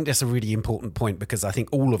 I think that's a really important point, because I think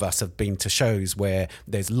all of us have been to shows where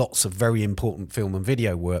there's lots of very important film and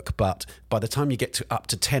video work, but by the time you get to up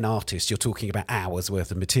to 10 artists, you're talking about hours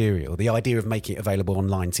worth of material. The idea of making it available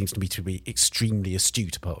online seems to be extremely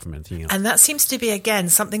astute, apart from anything else. And that seems to be, again,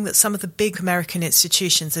 something that some of the big American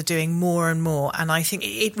institutions are doing more and more. And I think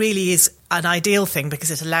it really is an ideal thing,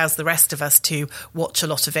 because it allows the rest of us to watch a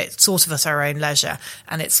lot of it sort of at our own leisure,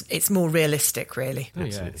 and it's more realistic, really. Oh,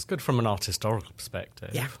 yeah, it's good from an art historical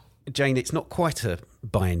perspective. Yeah. Jane, it's not quite a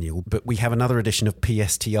biennial, but we have another edition of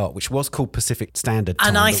PST Art, which was called Pacific Standard Time.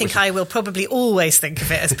 And I think I will probably always think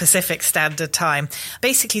of it as Pacific Standard Time.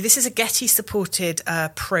 Basically, this is a Getty-supported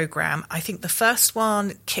programme. I think the first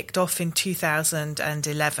one kicked off in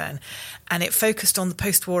 2011, and it focused on the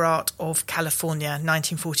post-war art of California,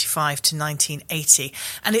 1945 to 1980.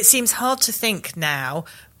 And it seems hard to think now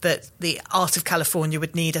that the art of California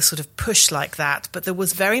would need a sort of push like that. But there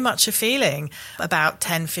was very much a feeling about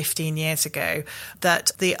 10, 15 years ago that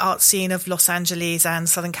the art scene of Los Angeles and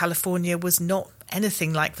Southern California was not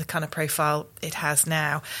anything like the kind of profile it has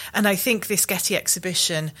now. And I think this Getty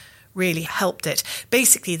exhibition really helped it.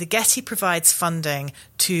 Basically, the Getty provides funding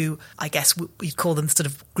to, I guess we'd call them sort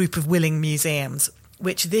of group of willing museums,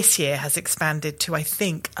 which this year has expanded to, I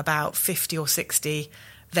think, about 50 or 60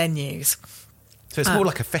 venues. So it's more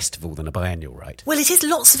like a festival than a biennial, right? Well, it is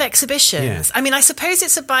lots of exhibitions. Yeah. I suppose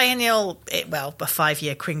it's a biennial, a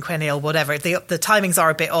 5-year quinquennial, whatever. The timings are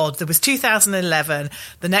a bit odd. There was 2011.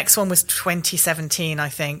 The next one was 2017, I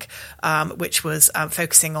think, which was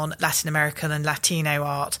focusing on Latin American and Latino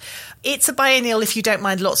art. It's a biennial if you don't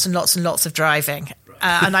mind lots and lots and lots of driving.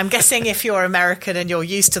 And I'm guessing if you're American and you're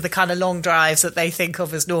used to the kind of long drives that they think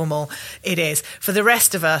of as normal, it is. For the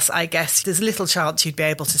rest of us, I guess there's little chance you'd be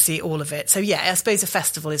able to see all of it. So, yeah, I suppose a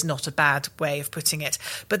festival is not a bad way of putting it.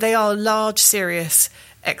 But they are large, serious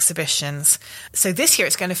exhibitions. So this year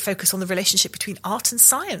it's going to focus on the relationship between art and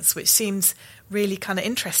science, which seems really kind of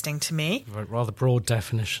interesting to me. Rather broad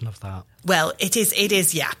definition of that. Well, it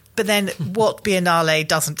is, yeah. But then what Biennale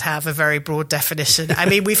doesn't have a very broad definition.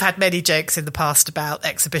 We've had many jokes in the past about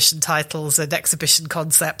exhibition titles and exhibition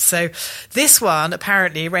concepts. So this one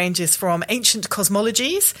apparently ranges from ancient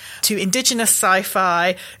cosmologies to indigenous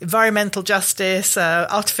sci-fi, environmental justice,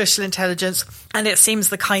 artificial intelligence, and it seems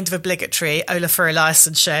the kind of obligatory Olafur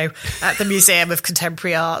Eliasson show at the Museum of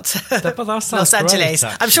Contemporary Art, Los Angeles.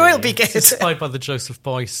 Great, I'm sure it'll be good. It's inspired by the Joseph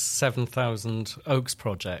Beuys 7,000 Oaks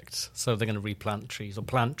project. So they're going to replant trees or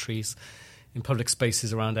plant trees in public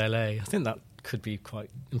spaces around LA. I think that could be quite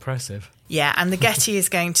impressive. Yeah, and the Getty is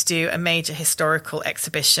going to do a major historical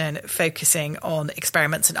exhibition focusing on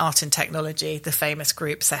experiments in art and technology, the famous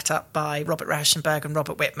group set up by Robert Rauschenberg and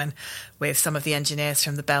Robert Whitman with some of the engineers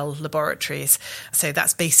from the Bell Laboratories. So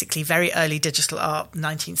that's basically very early digital art,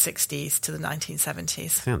 1960s to the 1970s.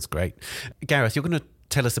 Sounds great. Gareth, you're going to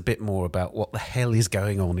tell us a bit more about what the hell is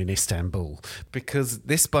going on in Istanbul, because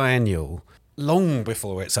this biennial, long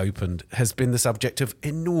before it's opened, has been the subject of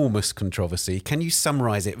enormous controversy. Can you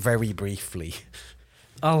summarise it very briefly?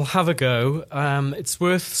 I'll have a go. It's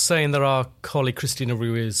worth saying that our colleague Christina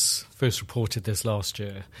Ruiz first reported this last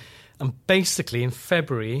year. And basically, in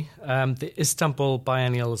February, the Istanbul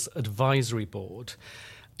Biennial's advisory board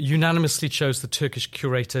unanimously chose the Turkish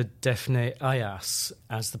curator Defne Ayas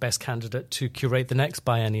as the best candidate to curate the next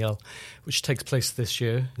biennial, which takes place this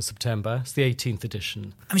year in September. It's the 18th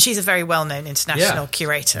edition. She's a very well-known international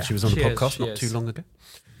curator. She was on the podcast not too long ago.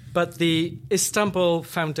 But the Istanbul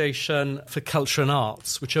Foundation for Culture and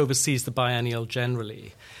Arts, which oversees the biennial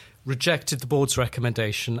generally, rejected the board's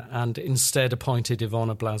recommendation and instead appointed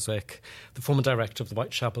Ivona Blazwick, the former director of the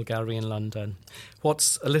Whitechapel Gallery in London.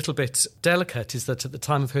 What's a little bit delicate is that at the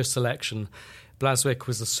time of her selection, Blazwick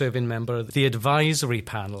was a serving member of the advisory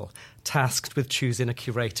panel tasked with choosing a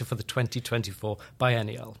curator for the 2024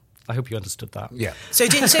 biennial. I hope you understood that. Yeah. So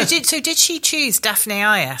did she choose Daphne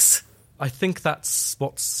Ayas? I think that's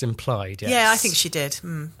what's implied, yes. Yeah, I think she did.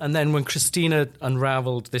 And then when Christina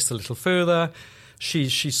unravelled this a little further,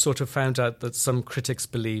 She sort of found out that some critics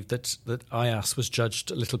believed that Ayas was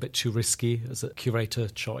judged a little bit too risky as a curator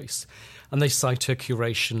choice. And they cite her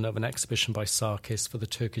curation of an exhibition by Sarkis for the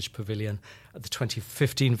Turkish Pavilion at the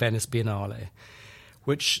 2015 Venice Biennale,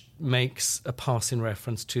 which makes a passing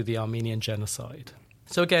reference to the Armenian genocide.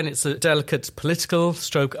 So again, it's a delicate political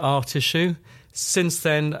stroke art issue. Since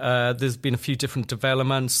then, there's been a few different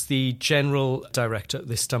developments. The general director of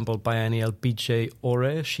the Istanbul Biennial, BJ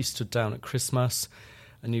Ore, she stood down at Christmas.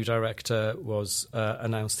 A new director was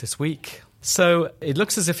announced this week. So it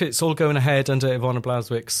looks as if it's all going ahead under Ivana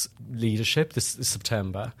Blazwick's leadership this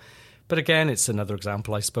September. But again, it's another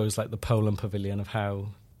example, I suppose, like the Poland Pavilion, of how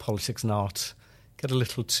politics and art get a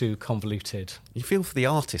little too convoluted. You feel for the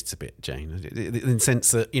artists a bit, Jane, in the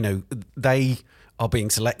sense that, they are being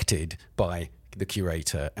selected by the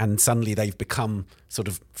curator and suddenly they've become sort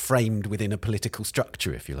of framed within a political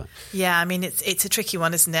structure, if you like. Yeah, I mean, it's a tricky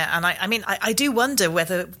one, isn't it? And I do wonder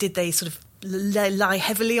whether did they sort of lie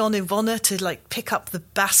heavily on Ivana to like pick up the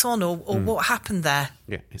baton or what happened there?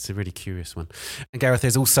 Yeah, it's a really curious one. And Gareth,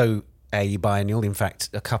 there's also a biennial, in fact,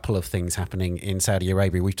 a couple of things happening in Saudi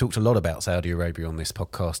Arabia. We've talked a lot about Saudi Arabia on this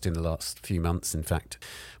podcast in the last few months, in fact.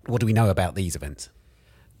 What do we know about these events?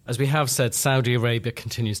 As we have said, Saudi Arabia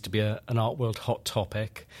continues to be an art world hot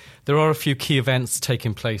topic. There are a few key events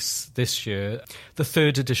taking place this year. The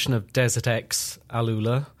third edition of Desert X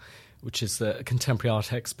Alula, which is a contemporary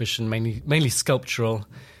art exhibition, mainly sculptural,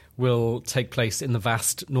 will take place in the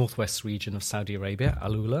vast northwest region of Saudi Arabia,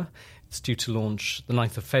 Alula. It's due to launch the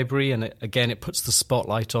 9th of February, and it puts the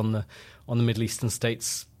spotlight on the Middle Eastern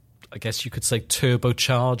states, I guess you could say,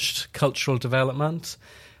 turbocharged cultural development.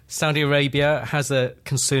 Saudi Arabia has a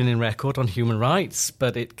concerning record on human rights,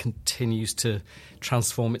 but it continues to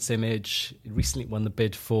transform its image. It recently won the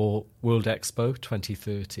bid for World Expo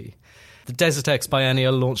 2030. The Desert X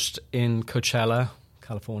Biennial launched in Coachella,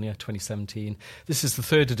 California, 2017. This is the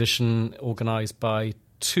third edition, organised by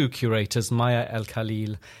two curators, Maya El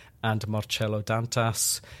Khalil and Marcello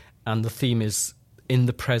Dantas, and the theme is In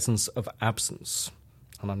the Presence of Absence.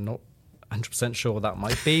 And I'm not 100% sure what that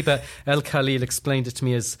might be, but El Khalil explained it to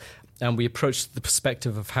me as, and we approached the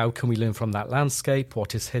perspective of how can we learn from that landscape,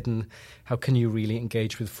 what is hidden, how can you really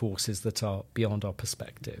engage with forces that are beyond our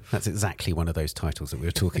perspective. That's exactly one of those titles that we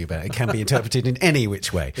were talking about. It can be interpreted in any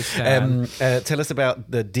which way. Tell us about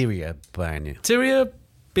the Diriyah Biennial. Diriyah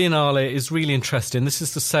Biennale is really interesting. This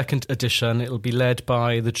is the second edition. It'll be led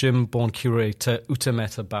by the German-born curator Ute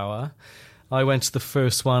Mette-Bauer. I went to the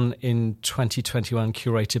first one in 2021,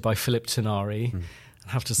 curated by Philip Tinari.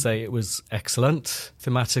 I have to say it was excellent.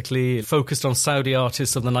 Thematically, it focused on Saudi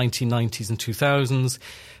artists of the 1990s and 2000s.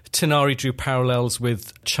 Tinari drew parallels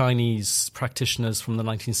with Chinese practitioners from the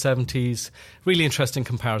 1970s. Really interesting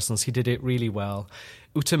comparisons. He did it really well.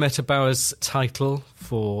 Ute Mette-Bauer's title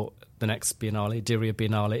for the next Biennale, Diriyah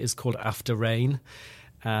Biennale, is called After Rain.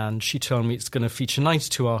 And she told me it's going to feature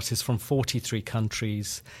 92 artists from 43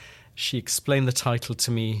 countries. She explained the title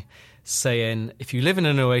to me, saying, if you live in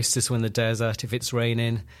an oasis or in the desert, if it's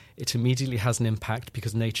raining, it immediately has an impact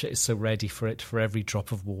because nature is so ready for it, for every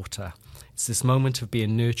drop of water. It's this moment of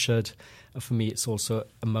being nurtured, and for me it's also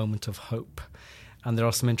a moment of hope. And there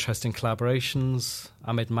are some interesting collaborations.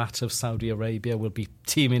 Ahmed Mat of Saudi Arabia will be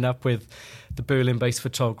teaming up with the Berlin-based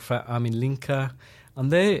photographer Armin Linker, and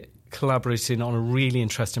they're collaborating on a really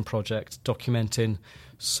interesting project documenting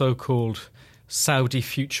so-called Saudi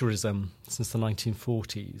futurism since the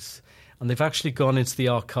 1940s. And they've actually gone into the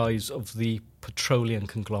archives of the petroleum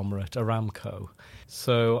conglomerate Aramco.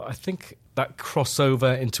 So I think that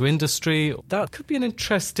crossover into industry, that could be an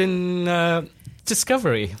interesting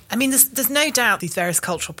discovery. I mean, there's no doubt these various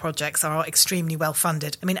cultural projects are extremely well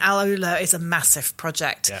funded. I mean, Al Ola is a massive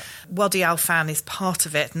project. Yeah. Wadi Al Fan is part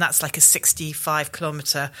of it, and that's like a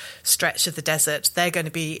 65-kilometre stretch of the desert. They're going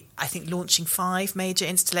to be, I think, launching 5 major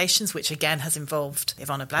installations, which again has involved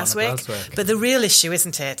Ivana Blazwick. But the real issue,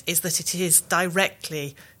 isn't it, is that it is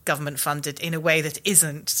directly government funded in a way that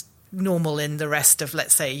isn't normal in the rest of,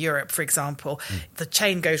 let's say, Europe, for example. The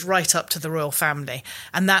chain goes right up to the royal family,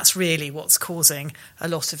 and that's really what's causing a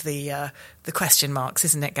lot of the question marks,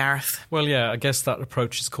 isn't it, Gareth? Well, yeah, I guess that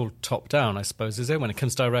approach is called top-down, I suppose, is it? When it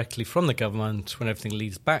comes directly from the government, when everything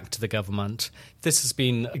leads back to the government. This has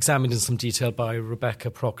been examined in some detail by Rebecca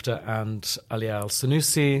Proctor and Alia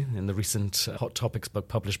Al-Sanusi in the recent Hot Topics book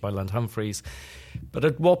published by Lund Humphreys. But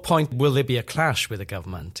at what point will there be a clash with the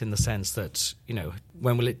government, in the sense that, you know,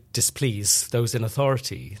 when will it displease those in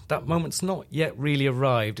authority? That moment's not yet really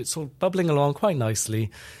arrived. It's all bubbling along quite nicely.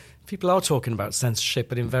 People are talking about censorship,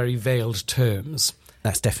 but in very veiled terms.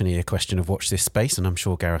 That's definitely a question of watch this space, and I'm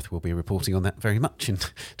sure Gareth will be reporting on that very much in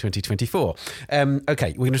 2024.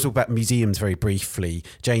 Okay, we're going to talk about museums very briefly.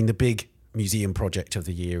 Jane, the big museum project of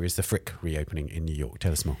the year is the Frick reopening in New York.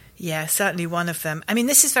 Tell us more. Yeah, certainly one of them. I mean,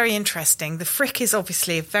 this is very interesting. The Frick is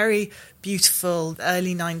obviously a very beautiful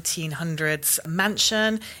early 1900s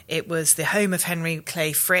mansion. It was the home of Henry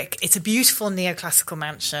Clay Frick. It's a beautiful neoclassical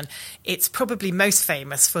mansion. It's probably most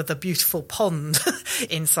famous for the beautiful pond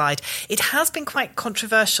inside. It has been quite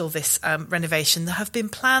controversial, this renovation. There have been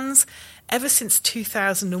plans ever since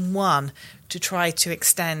 2001 to try to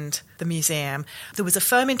extend the museum. There was a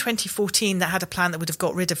firm in 2014 that had a plan that would have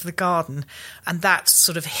got rid of the garden, and that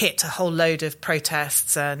sort of hit a whole load of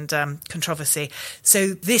protests and controversy. So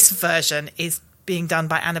this version is being done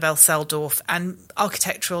by Annabelle Seldorf, and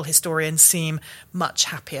architectural historians seem much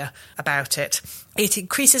happier about it. It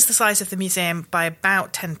increases the size of the museum by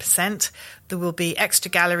about 10%. There will be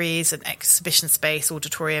extra galleries and exhibition space,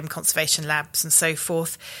 auditorium, conservation labs and so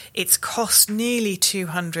forth. It's cost nearly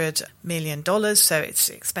 $200 million, so it's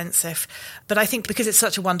expensive. But I think because it's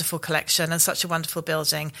such a wonderful collection and such a wonderful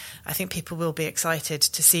building, I think people will be excited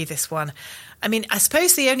to see this one. I mean, I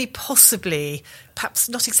suppose the only possibly, perhaps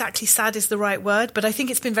not exactly sad is the right word, but I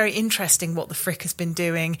think it's been very interesting what the Frick has been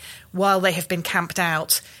doing while they have been camped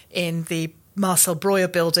out in the Marcel Breuer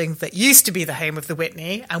building that used to be the home of the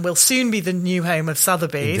Whitney and will soon be the new home of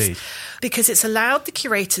Sotheby's. Indeed. Because it's allowed the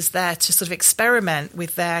curators there to sort of experiment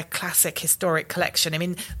with their classic historic collection. I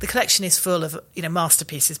mean, the collection is full of,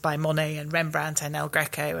 masterpieces by Monet and Rembrandt and El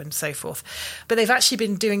Greco and so forth. But they've actually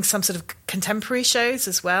been doing some sort of contemporary shows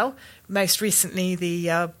as well. Most recently,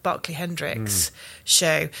 the Barclay Hendricks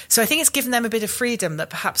show. So I think it's given them a bit of freedom that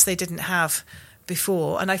perhaps they didn't have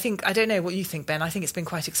before. And I don't know what you think, Ben. I think it's been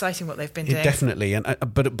quite exciting what they've been doing. Definitely. And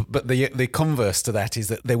but the converse to that is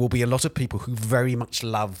that there will be a lot of people who very much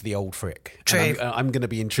love the old Frick. True. And I'm going to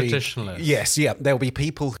be intrigued. Traditionalists. Yes, yeah. There'll be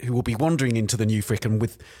people who will be wandering into the new Frick and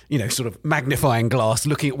with, sort of magnifying glass,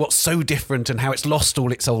 looking at what's so different and how it's lost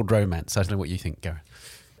all its old romance. I don't know what you think, Gareth.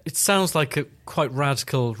 It sounds like a quite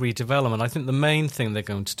radical redevelopment. I think the main thing they're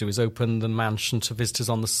going to do is open the mansion to visitors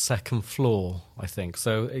on the second floor, I think.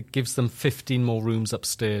 So it gives them 15 more rooms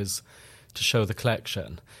upstairs to show the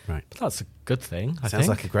collection. Right. But that's a good thing, I think. Sounds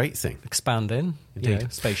like a great thing. Expanding,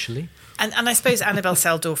 Indeed. spatially. And I suppose Annabelle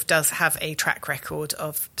Seldorf does have a track record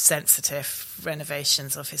of sensitive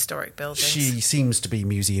renovations of historic buildings. She seems to be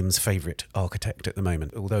museum's favourite architect at the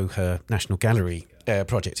moment, although her National Gallery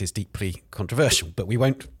project is deeply controversial. But we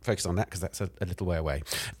won't focus on that because that's a little way away.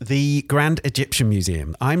 The Grand Egyptian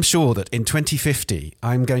Museum. I'm sure that in 2050,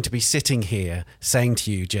 I'm going to be sitting here saying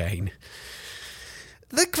to you, Jane,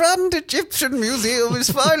 the Grand Egyptian Museum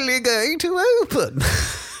is finally going to open.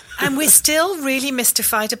 And we're still really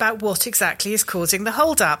mystified about what exactly is causing the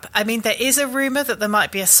hold-up. I mean, there is a rumour that there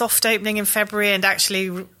might be a soft opening in February and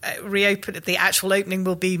actually reopen. The actual opening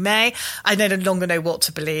will be May. I no longer know what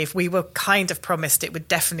to believe. We were kind of promised it would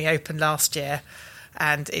definitely open last year,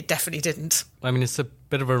 and it definitely didn't. I mean, it's a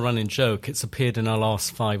bit of a running joke. It's appeared in our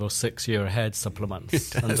last 5 or 6 year ahead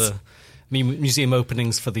supplements. Under museum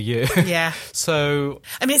openings for the year. Yeah. So,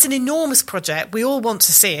 I mean, it's an enormous project. We all want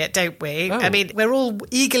to see it, don't we? Oh. I mean, we're all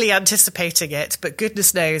eagerly anticipating it, but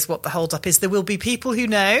goodness knows what the hold-up is. There will be people who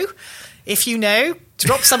know. If you know,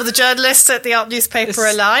 drop some of the journalists at the Art newspaper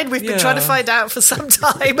a line. We've been trying to find out for some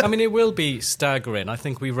time. I mean, it will be staggering. I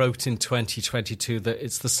think we wrote in 2022 that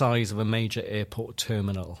it's the size of a major airport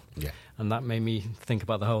terminal. Yeah. And that made me think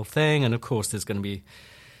about the whole thing. And of course, there's going to be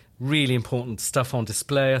really important stuff on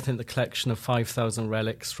display. I think the collection of 5,000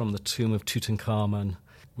 relics from the tomb of Tutankhamun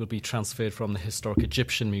will be transferred from the Historic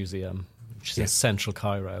Egyptian Museum, which is in central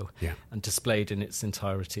Cairo, and displayed in its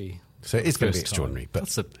entirety. So it is going to be extraordinary,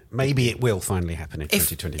 but maybe it will finally happen in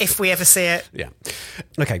 2024. If we ever see it. Yeah.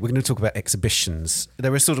 Okay, we're going to talk about exhibitions.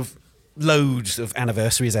 There are sort of loads of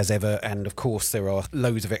anniversaries as ever, and of course there are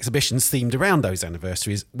loads of exhibitions themed around those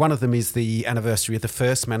anniversaries. One of them is the anniversary of the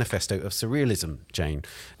first manifesto of Surrealism. Jane,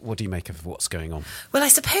 what do you make of what's going on? Well, I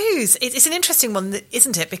suppose it's an interesting one,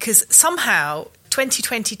 isn't it? Because somehow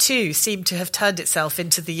 2022 seemed to have turned itself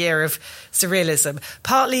into the year of Surrealism,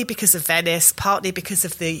 partly because of Venice, partly because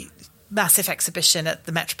of the massive exhibition at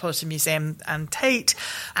the Metropolitan Museum and Tate,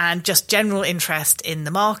 and just general interest in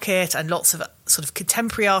the market and lots of sort of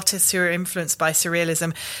contemporary artists who are influenced by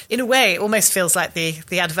Surrealism. In a way, it almost feels like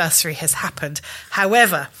the anniversary has happened.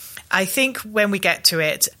 However, I think when we get to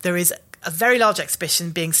it, there is a very large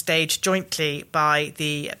exhibition being staged jointly by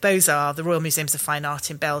the Beaux-Arts, the Royal Museums of Fine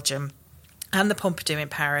Art in Belgium, and the Pompidou in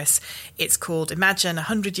Paris. It's called Imagine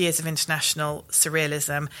 100 Years of International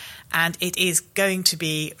Surrealism, and it is going to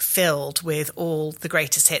be filled with all the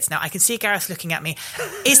greatest hits. Now, I can see Gareth looking at me.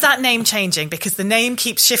 Is that name changing? Because the name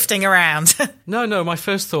keeps shifting around. No, my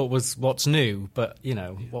first thought was what's new, but,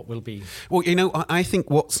 what will be? Well, I think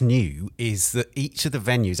what's new is that each of the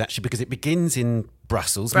venues, actually, because it begins in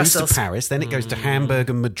Brussels, moves to Paris, then it goes to Hamburg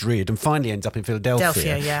and Madrid, and finally ends up in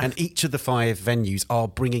Philadelphia. Yeah. And each of the 5 venues are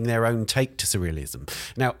bringing their own take to surrealism.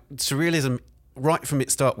 Now, surrealism, right from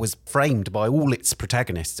its start, was framed by all its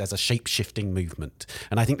protagonists as a shape-shifting movement.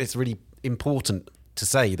 And I think that's really important to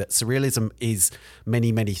say that surrealism is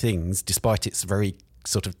many, many things, despite its very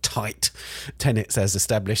sort of tight tenets as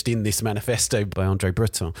established in this manifesto by André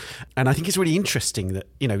Breton. And I think it's really interesting that,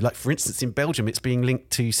 like for instance in Belgium, it's being linked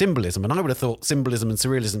to symbolism. And I would have thought symbolism and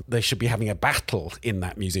surrealism, they should be having a battle in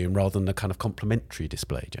that museum rather than a kind of complementary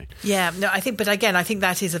display, Jane. Yeah, no, I think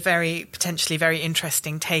that is a potentially very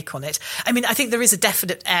interesting take on it. I mean, I think there is a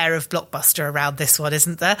definite air of blockbuster around this one,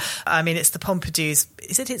 isn't there? I mean, it's the Pompidou's,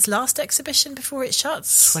 is it its last exhibition before it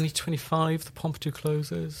shuts? 2025, the Pompidou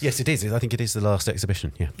closes. Yes, it is. I think it is the last exhibition.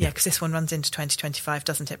 Yeah, because this one runs into 2025,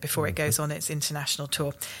 doesn't it, before it goes on its international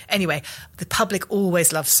tour. Anyway, the public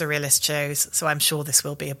always loves surrealist shows, so I'm sure this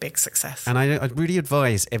will be a big success. And I'd really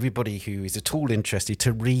advise everybody who is at all interested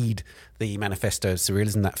to read the Manifesto of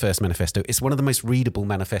Surrealism, that first manifesto. It's one of the most readable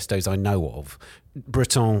manifestos I know of.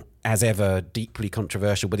 Breton, as ever, deeply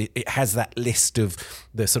controversial, but it has that list of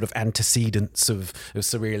the sort of antecedents of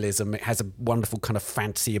surrealism. It has a wonderful kind of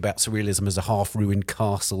fantasy about surrealism as a half-ruined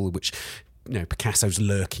castle, which Picasso's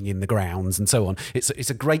lurking in the grounds and so on. It's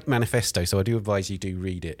a great manifesto, so I do advise you do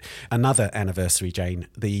read it. Another anniversary, Jane,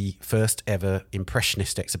 the first ever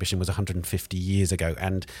Impressionist exhibition was 150 years ago,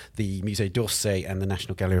 and the Musée d'Orsay and the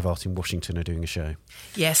National Gallery of Art in Washington are doing a show.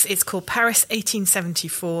 Yes, it's called Paris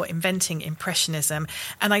 1874, Inventing Impressionism,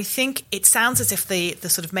 and I think it sounds as if the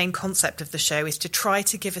sort of main concept of the show is to try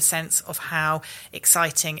to give a sense of how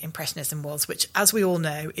exciting Impressionism was, which, as we all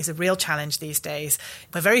know, is a real challenge these days.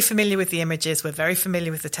 We're very familiar with the images, we're very familiar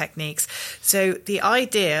with the techniques. So the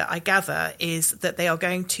idea, I gather, is that they are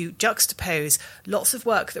going to juxtapose lots of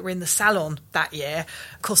work that were in the Salon that year.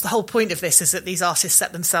 Of course, the whole point of this is that these artists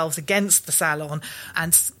set themselves against the Salon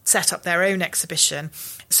and set up their own exhibition.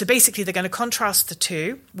 So basically, they're going to contrast the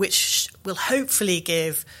two, which will hopefully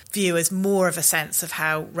give viewers more of a sense of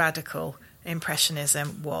how radical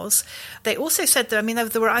Impressionism was. They also said that,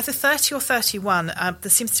 there were either 30 or 31. There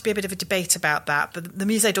seems to be a bit of a debate about that, but the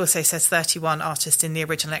Musée d'Orsay says 31 artists in the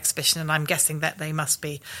original exhibition, and I'm guessing that they must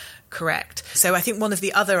be correct. So I think one of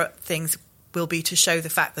the other things will be to show the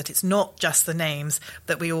fact that it's not just the names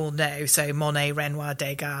that we all know, so Monet, Renoir,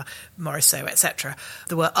 Degas, Morisot, etc.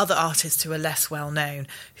 There were other artists who are less well known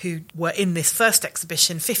who were in this first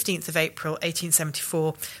exhibition, 15th of April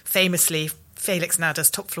 1874, famously Felix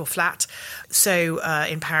Nader's Top Floor Flat,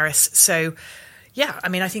 in Paris. So, yeah,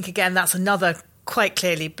 I think, again, that's another quite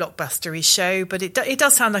clearly blockbustery show, but it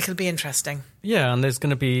does sound like it'll be interesting. Yeah, and there's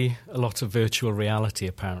going to be a lot of virtual reality,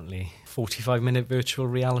 apparently. 45-minute virtual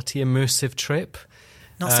reality immersive trip.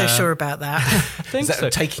 Not so sure about that. I think is that so.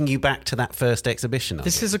 Taking you back to that first exhibition?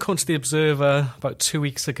 This is according to The Observer about 2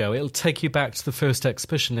 weeks ago. It'll take you back to the first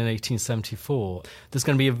exhibition in 1874. There's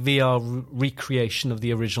going to be a VR recreation of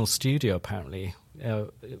the original studio, apparently,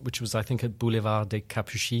 which was, I think, at Boulevard des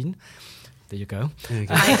Capucines. There you go.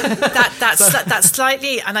 That's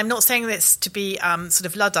slightly, and I'm not saying this to be sort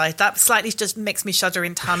of Luddite, that slightly just makes me shudder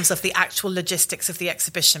in terms of the actual logistics of the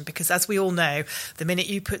exhibition, because as we all know, the minute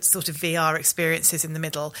you put sort of VR experiences in the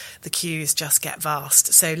middle, the queues just get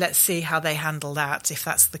vast. So let's see how they handle that, if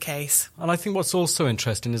that's the case. And I think what's also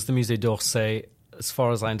interesting is the Musée d'Orsay, as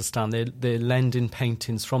far as I understand, they lend in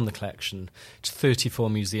paintings from the collection to 34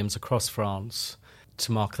 museums across France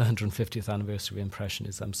to mark the 150th anniversary of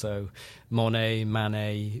Impressionism. So Monet,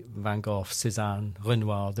 Manet, Van Gogh, Cézanne,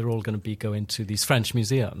 Renoir, they're all going to be going to these French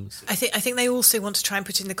museums. I think they also want to try and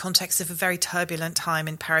put it in the context of a very turbulent time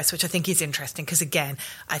in Paris, which I think is interesting because, again,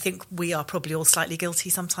 I think we are probably all slightly guilty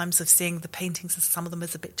sometimes of seeing the paintings, and some of them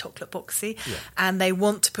as a bit chocolate boxy. Yeah. And they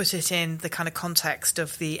want to put it in the kind of context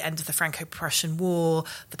of the end of the Franco-Prussian War,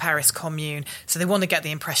 the Paris Commune. So they want to get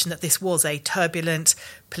the impression that this was a turbulent,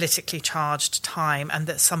 politically charged time, and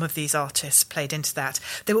that some of these artists played into that.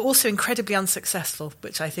 They were also incredibly unsuccessful,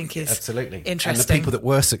 which I think is absolutely interesting. And the people that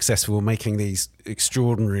were successful were making these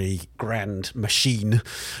extraordinary grand machine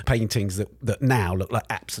paintings that now look like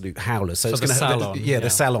absolute howlers. So it's the Salon. The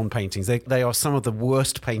Salon paintings. They are some of the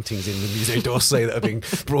worst paintings in the Musée d'Orsay that are being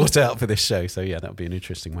brought out for this show. So yeah, that would be an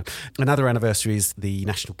interesting one. Another anniversary is the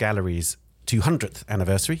National Gallery's 200th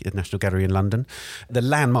anniversary at the National Gallery in London. The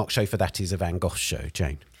landmark show for that is a Van Gogh show,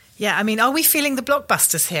 Jane. Yeah, I mean, are we feeling the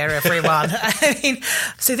blockbusters here, everyone? I mean,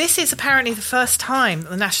 so this is apparently the first time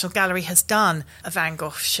the National Gallery has done a Van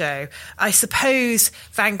Gogh show. I suppose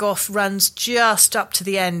Van Gogh runs just up to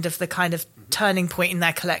the end of the kind of turning point in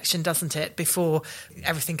their collection, doesn't it, before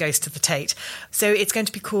everything goes to the Tate. So it's going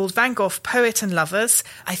to be called Van Gogh, Poet and Lovers.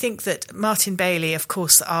 I think that Martin Bailey, of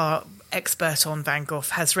course, our expert on Van Gogh,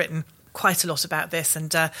 has written quite a lot about this,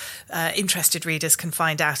 and interested readers can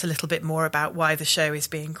find out a little bit more about why the show is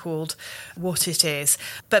being called what it is.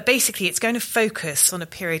 But basically it's going to focus on a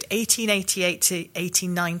period 1888 to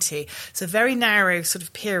 1890. It's a very narrow sort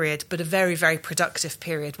of period, but a very, very productive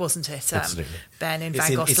period, wasn't it, Absolutely. Ben, in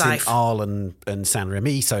Van Gogh's it's life? It's in Arles and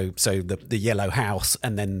Saint-Remy, so the Yellow House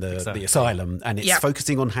and then the Asylum, and it's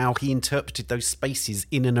focusing on how he interpreted those spaces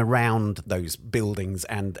in and around those buildings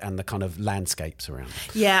and the kind of landscapes around them.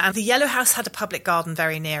 Yeah, and the Yellow House had a public garden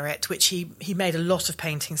very near it, which he made a lot of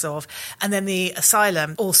paintings of. And then the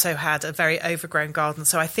Asylum also had a very overgrown garden.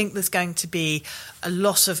 So I think there's going to be a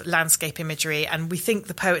lot of landscape imagery. And we think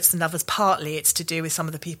the Poets and Lovers, partly it's to do with some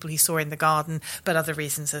of the people he saw in the garden, but other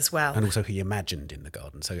reasons as well. And also he imagined in the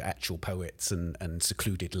garden, so actual poets and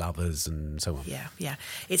secluded lovers and so on. Yeah.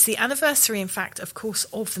 It's the anniversary, in fact, of course,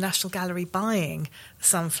 of the National Gallery buying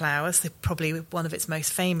Sunflowers, probably one of its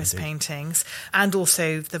most famous paintings, and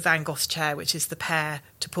also the Van Gogh's chair, which is the pair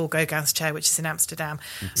to Paul Gauguin's chair, which is in Amsterdam.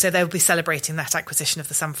 Mm-hmm. So they'll be celebrating that acquisition of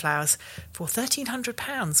the Sunflowers for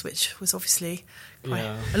 £1,300, which was obviously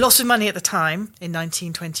quite a lot of money at the time in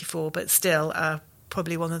 1924, but still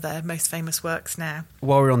probably one of their most famous works now.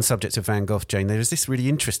 While we're on the subject of Van Gogh, Jane, there is this really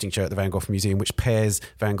interesting show at the Van Gogh Museum which pairs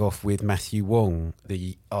Van Gogh with Matthew Wong,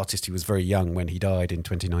 the artist who was very young when he died in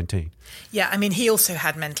 2019. Yeah, I mean, he also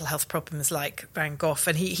had mental health problems like Van Gogh,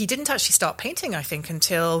 and he didn't actually start painting, I think,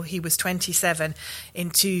 until he was 27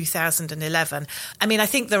 in 2011. I mean, I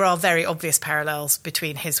think there are very obvious parallels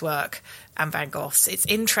between his work and Van Gogh's. It's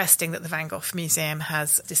interesting that the Van Gogh Museum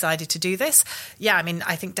has decided to do this. Yeah, I mean,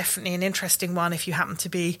 I think definitely an interesting one if you happen to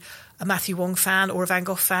be a Matthew Wong fan or a Van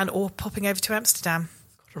Gogh fan or popping over to Amsterdam.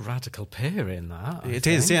 Got a radical pair in that. It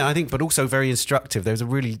is, yeah, I think, but also very instructive. There's a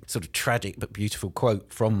really sort of tragic but beautiful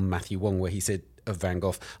quote from Matthew Wong where he said of Van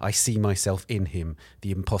Gogh, "I see myself in him, the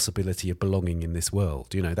impossibility of belonging in this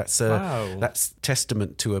world." You know, that's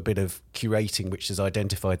testament to a bit of curating which has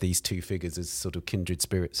identified these two figures as sort of kindred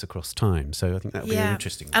spirits across time. So I think that would be an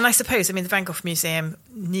interesting one. And I suppose, I mean, the Van Gogh Museum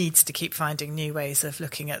needs to keep finding new ways of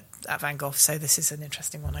looking at Van Gogh, so this is an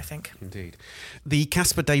interesting one, I think. Indeed. The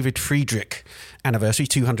Caspar David Friedrich anniversary,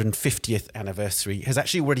 250th anniversary, has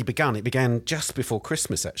actually already begun. It began just before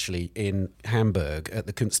Christmas, actually, in Hamburg at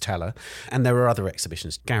the Kunsthalle, and there are other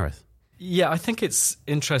exhibitions. Gareth? Yeah, I think it's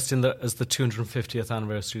interesting that as the 250th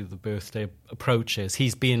anniversary of the birthday approaches,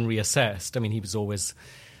 he's being reassessed. I mean, he was always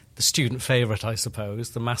the student favourite, I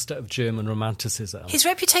suppose, the master of German Romanticism. His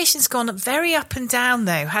reputation's gone very up and down,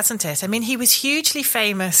 though, hasn't it? I mean, he was hugely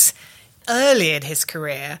famous early in his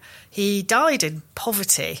career. He died in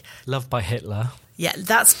poverty. Loved by Hitler. Yeah,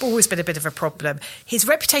 that's always been a bit of a problem. His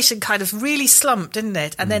reputation kind of really slumped, didn't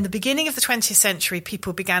it? And then the beginning of the 20th century,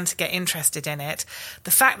 people began to get interested in it.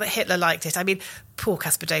 The fact that Hitler liked it, I mean, poor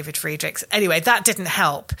Caspar David Friedrich. Anyway, that didn't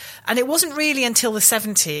help. And it wasn't really until the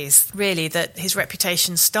 70s, really, that his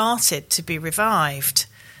reputation started to be revived.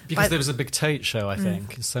 Because there was a big Tate show, I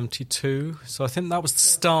think, in 72. So I think that was the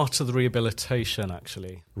start of the rehabilitation,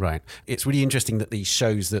 actually. Right. It's really interesting that these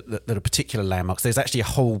shows that are particular landmarks, there's actually a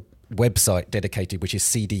whole website dedicated, which is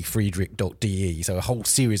cdfriedrich.de, so a whole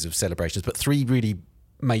series of celebrations, but three really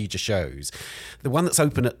major shows. The one that's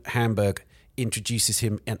open at Hamburg introduces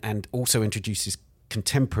him and also introduces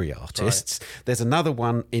contemporary artists. Right. There's another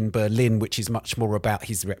one in Berlin which is much more about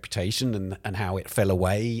his reputation and how it fell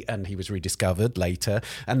away and he was rediscovered later.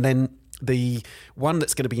 And then the one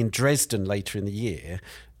that's going to be in Dresden later in the year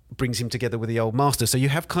brings him together with the old master. So you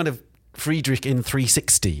have kind of Friedrich in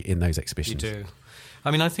 360 in those exhibitions. You do. I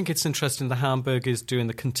mean, I think it's interesting the Hamburg is doing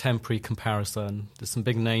the contemporary comparison. There's some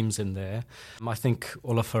big names in there. I think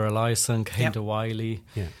Olafur Eliasson, Hinda Wiley,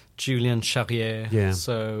 Julian Charrière. Yeah.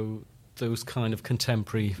 So those kind of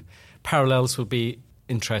contemporary parallels will be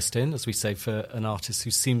interesting, as we say, for an artist who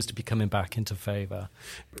seems to be coming back into favour.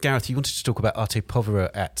 Gareth, you wanted to talk about Arte Povera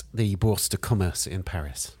at the Bourse de Commerce in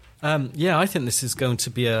Paris. Yeah, I think this is going to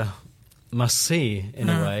be a must-see in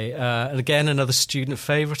a way. And again, another student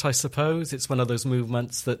favourite, I suppose. It's one of those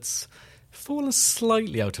movements that's fallen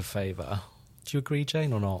slightly out of favour. Do you agree,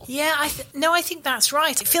 Jane, or not? Yeah, I think that's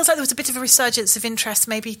right. It feels like there was a bit of a resurgence of interest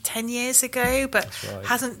maybe 10 years ago, but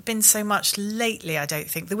hasn't been so much lately, I don't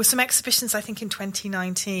think. There were some exhibitions, I think, in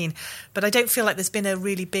 2019, but I don't feel like there's been a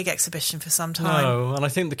really big exhibition for some time. No, and I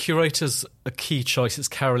think the curator's a key choice. It's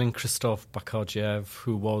Caroline Christophe Bakardjev,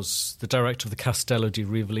 who was the director of the Castello di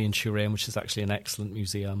Rivoli in Turin, which is actually an excellent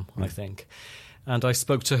museum, I think. And I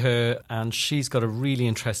spoke to her, and she's got a really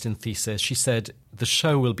interesting thesis. She said the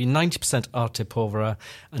show will be 90% Arte Povera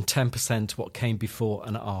and 10% what came before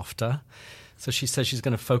and after. So she says she's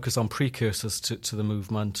going to focus on precursors to the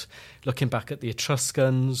movement, looking back at the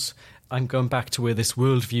Etruscans. I'm going back to where this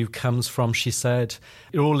worldview comes from, she said.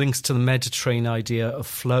 It all links to the Mediterranean idea of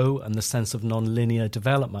flow and the sense of non-linear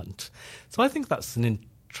development. So I think that's an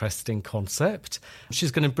interesting concept.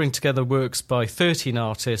 She's going to bring together works by 13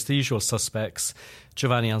 artists, the usual suspects: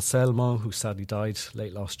 Giovanni Anselmo, who sadly died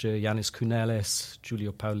late last year, Yannis Kounelis,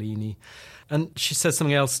 Giulio Paolini. And she said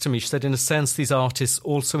something else to me. She said, in a sense, these artists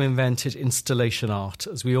also invented installation art,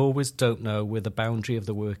 as we always don't know where the boundary of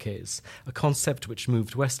the work is, a concept which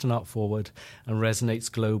moved Western art forward and resonates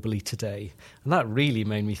globally today. And that really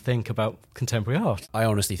made me think about contemporary art. I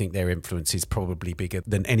honestly think their influence is probably bigger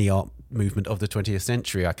than any art movement of the 20th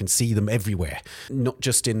century. I can see them everywhere, not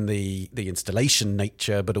just in the installation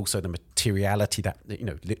nature, but also the materiality, that, you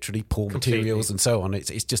know, literally poor materials and so on.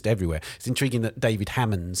 It's just everywhere. It's intriguing that David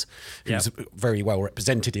Hammons, who's very well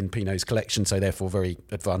represented in Pinault's collection, so therefore very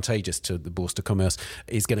advantageous to the Bourse de Commerce,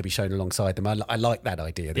 is going to be shown alongside them. I like that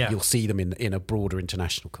idea, that you'll see them in a broader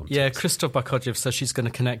international context. Yeah, Christophe Bakardjev says she's going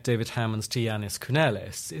to connect David Hammons to Yannis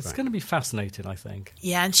Kounelis. It's going to be fascinating, I think.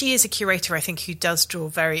 Yeah, and she is a curator, I think, who does draw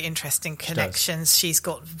very interesting connections. She's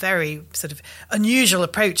got very sort of unusual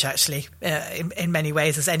approach, actually, in many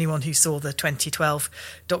ways, as anyone who saw the 2012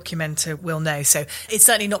 documentary will know. So it's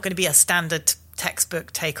certainly not going to be a standard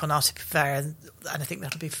textbook take on Arte Povera, and I think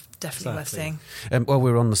that'll be definitely worth seeing. While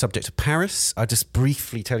we're on the subject of Paris, I'll just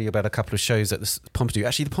briefly tell you about a couple of shows at the Pompidou.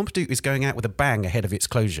 Actually, the Pompidou is going out with a bang ahead of its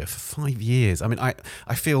closure for 5 years. I mean,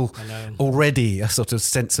 I feel already a sort of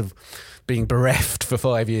sense of being bereft for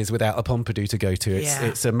 5 years without a Pompidou to go to.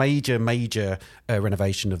 It's a major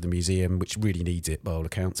renovation of the museum, which really needs it by all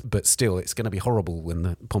accounts. But still, it's going to be horrible when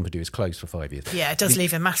the Pompidou is closed for 5 years. Yeah, it does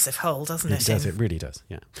leave a massive hole, doesn't it? It does, it really does,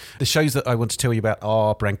 yeah. The shows that I want to tell you about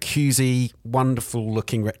are Brancusi, wonderful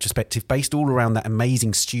looking retrospective based all around that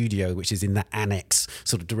amazing studio, which is in that annex,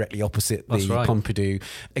 sort of directly opposite the Pompidou.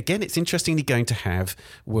 Again, it's interestingly going to have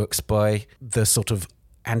works by the sort of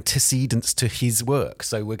antecedents to his work.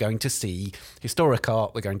 So we're going to see historic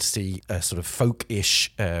art, we're going to see a sort of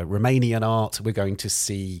folk-ish Romanian art, we're going to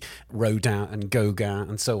see Rodin and Gauguin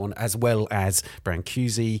and so on, as well as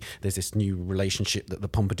Brancusi. There's this new relationship that the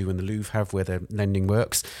Pompidou and the Louvre have where they're lending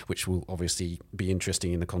works, which will obviously be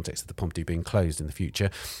interesting in the context of the Pompidou being closed in the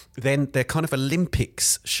future. Then their kind of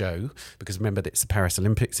Olympics show, because remember that it's the Paris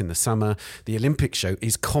Olympics in the summer. The Olympics show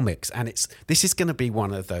is comics, and this is going to be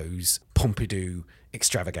one of those Pompidou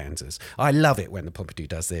extravaganzas. I love it when the Pompidou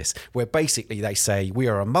does this, where basically they say, we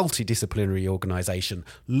are a multidisciplinary organisation,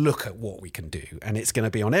 look at what we can do. And it's going to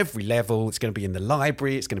be on every level. It's going to be in the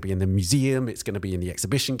library, it's going to be in the museum, it's going to be in the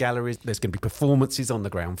exhibition galleries, there's going to be performances on the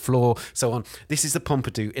ground floor, so on. This is the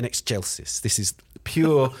Pompidou in excelsis. This is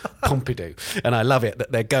pure Pompidou. And I love it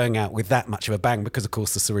that they're going out with that much of a bang, because of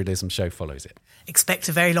course the Surrealism show follows it. Expect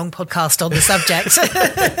a very long podcast on the subject.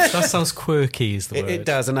 That sounds quirky, is the word. It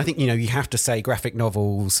does, and I think, you have to say graphic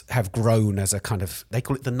novels have grown as a kind of, they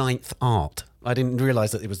call it the ninth art. I didn't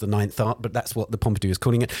realise that it was the ninth art, but that's what the Pompidou is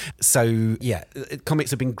calling it. So, yeah,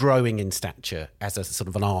 comics have been growing in stature as a sort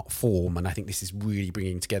of an art form, and I think this is really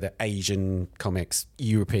bringing together Asian comics,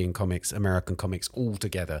 European comics, American comics all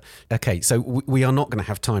together. Okay, so we are not going to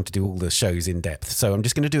have time to do all the shows in depth, so I'm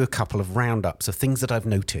just going to do a couple of roundups of things that I've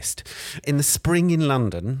noticed. In the spring in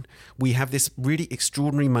London, we have this really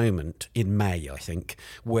extraordinary moment in May, I think,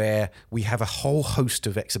 where we have a whole host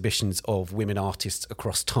of exhibitions of women artists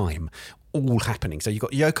across time, all happening. So you've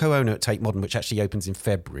got Yoko Ono at Tate Modern, which actually opens in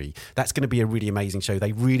February. That's going to be a really amazing show.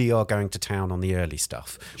 They really are going to town on the early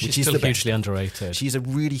stuff. She's still hugely underrated. She's a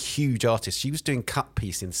really huge artist. She was doing cut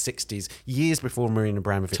piece in the 60s, years before Marina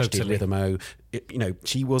Abramovich did Rhythm O.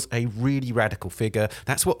 She was a really radical figure.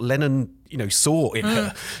 That's what Lennon, saw in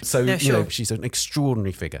her. So, she's an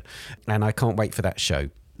extraordinary figure. And I can't wait for that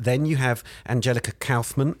show. Then you have Angelica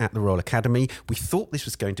Kauffman at the Royal Academy. We thought this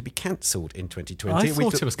was going to be cancelled in 2020. I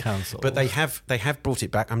thought it was cancelled. But they have brought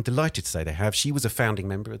it back. I'm delighted to say they have. She was a founding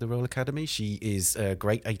member of the Royal Academy. She is a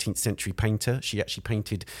great 18th century painter. She actually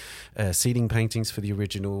painted ceiling paintings for the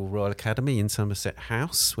original Royal Academy in Somerset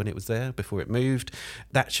House when it was there before it moved.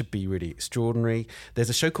 That should be really extraordinary. There's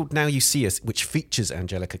a show called Now You See Us, which features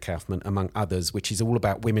Angelica Kauffman, among others, which is all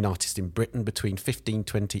about women artists in Britain between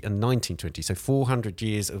 1520 and 1920. So 400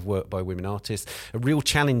 years of work by women artists. A real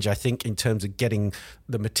challenge, I think, in terms of getting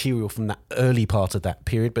the material from that early part of that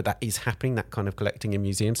period, but that is happening, that kind of collecting in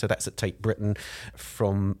museums. So that's at Tate Britain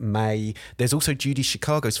from May. There's also Judy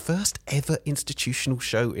Chicago's first ever institutional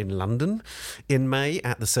show in London in May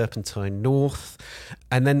at the Serpentine North.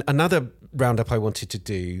 And then another roundup I wanted to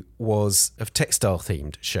do was of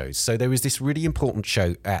textile-themed shows. So there is this really important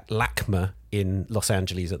show at LACMA in Los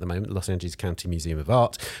Angeles at the moment, Los Angeles County Museum of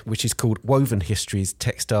Art, which is called Woven Histories,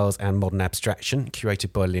 Textiles and Modern Abstraction,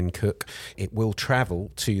 curated by Lynn Cook. It will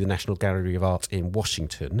travel to the National Gallery of Art in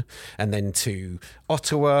Washington and then to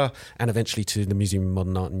Ottawa and eventually to the Museum of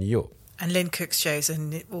Modern Art in New York. And Lynn Cook's shows are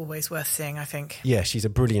always worth seeing, I think. Yeah, she's a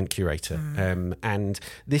brilliant curator. And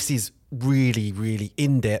this is really, really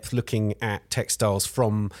in-depth looking at textiles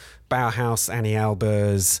from Bauhaus, Annie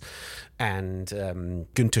Albers and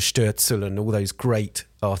Günter Stürzel and all those great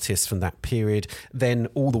artists from that period, then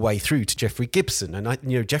all the way through to Geoffrey Gibson.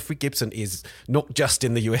 And, Geoffrey Gibson is not just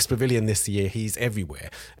in the US Pavilion this year, he's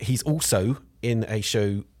everywhere. He's also in a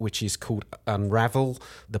show which is called Unravel,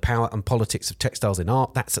 The Power and Politics of Textiles in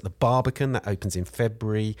Art. That's at the Barbican, that opens in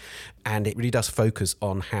February. And it really does focus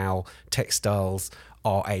on how textiles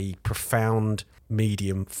are a profound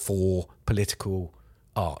medium for political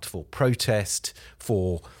art, for protest,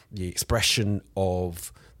 for the expression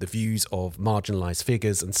of the views of marginalised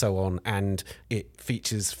figures and so on. And it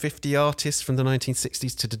features 50 artists from the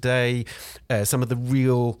 1960s to today, some of the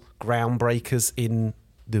real groundbreakers in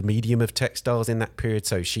the medium of textiles in that period.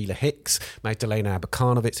 So Sheila Hicks, Magdalena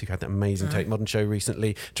Aberkanowitz, who had that amazing Tate Modern show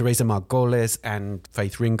recently, Teresa Margoles and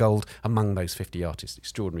Faith Ringgold, among those 50 artists.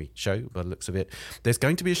 Extraordinary show by the looks of it. There's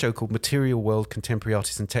going to be a show called Material World Contemporary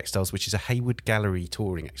Artists and Textiles, which is a Hayward Gallery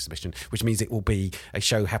touring exhibition, which means it will be a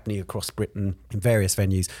show happening across Britain in various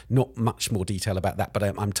venues. Not much more detail about that, but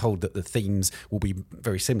I'm told that the themes will be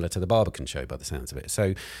very similar to the Barbican show by the sounds of it.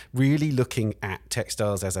 So really looking at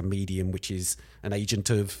textiles as a medium which is an agent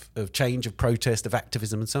of change, of protest, of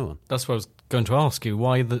activism and so on. That's what I was going to ask you.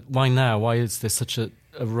 Why now? Why is there such a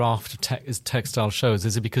raft of textile shows?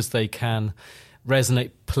 Is it because they can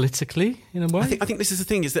resonate politically in a way? I think this is the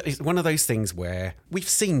thing, is that it's one of those things where we've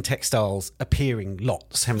seen textiles appearing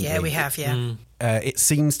lots, haven't we? Yeah, we have, yeah. It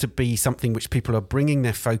seems to be something which people are bringing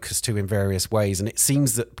their focus to in various ways, and it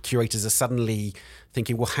seems that curators are suddenly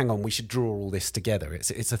thinking, well, hang on, we should draw all this together.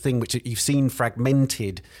 It's a thing which you've seen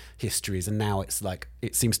fragmented histories, and now it's like,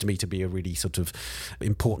 it seems to me to be a really sort of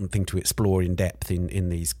important thing to explore in depth in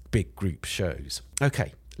these big group shows.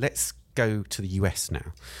 Okay, let's go to the US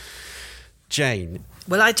now. Jane.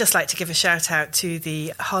 Well, I'd just like to give a shout out to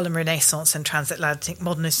the Harlem Renaissance and Transatlantic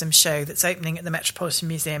Modernism show that's opening at the Metropolitan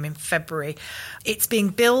Museum in February. It's being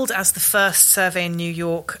billed as the first survey in New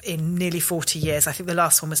York in nearly 40 years. I think the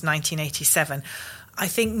last one was 1987. I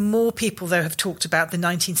think more people, though, have talked about the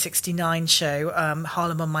 1969 show,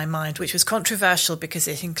 Harlem on My Mind, which was controversial because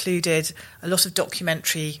it included a lot of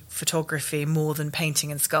documentary photography more than painting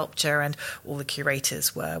and sculpture, and all the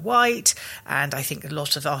curators were white, and I think a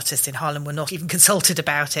lot of artists in Harlem were not even consulted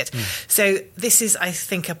about it. So this is, I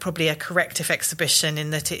think, probably a corrective exhibition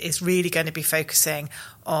in that it is really going to be focusing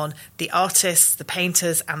on the artists, the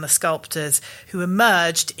painters and the sculptors who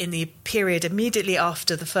emerged in the period immediately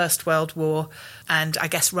after the First World War, and I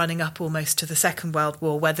guess running up almost to the Second World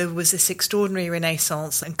War, where there was this extraordinary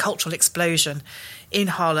renaissance and cultural explosion in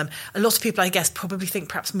Harlem. A lot of people, I guess, probably think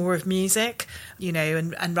perhaps more of music,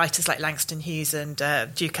 and writers like Langston Hughes and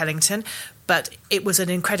Duke Ellington. But it was an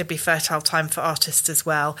incredibly fertile time for artists as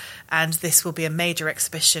well. And this will be a major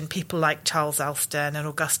exhibition. People like Charles Alston and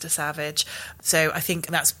Augusta Savage. So I think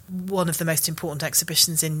that's one of the most important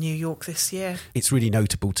exhibitions in New York this year. It's really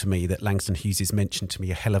notable to me that Langston Hughes is mentioned to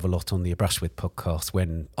me a hell of a lot on the A Brush With podcast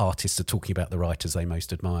when artists are talking about the writers they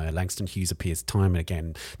most admire. Langston Hughes appears time and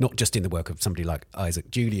again, not just in the work of somebody like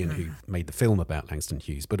Isaac Julian, who made the film about Langston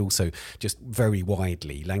Hughes, but also just very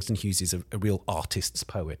widely. Langston Hughes is a real artist's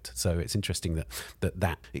poet. So it's interesting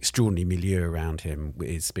that extraordinary milieu around him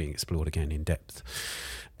is being explored again in depth.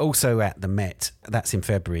 Also at the Met, that's in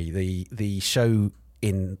February, the show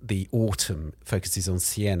in the autumn focuses on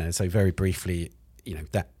Siena. So very briefly,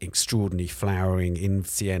 that extraordinary flowering in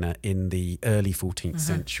Siena in the early 14th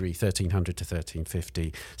century, 1300 to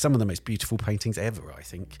 1350. Some of the most beautiful paintings ever, I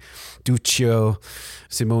think. Duccio,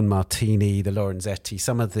 Simone Martini, the Lorenzetti,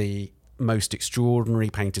 some of the most extraordinary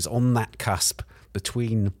painters on that cusp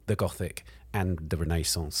between the Gothic and the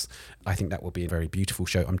Renaissance. I think that will be a very beautiful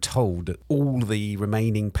show. I'm told that all the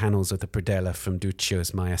remaining panels of the predella from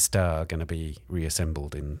Duccio's Maestà are going to be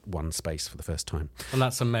reassembled in one space for the first time. And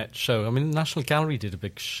that's a Met show. I mean, the National Gallery did a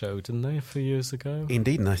big show, didn't they, a few years ago?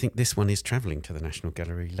 Indeed, and I think this one is travelling to the National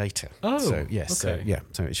Gallery later. Oh, so, yes, okay.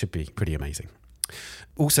 So it should be pretty amazing.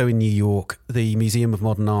 Also in New York, the Museum of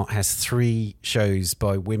Modern Art has 3 shows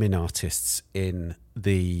by women artists in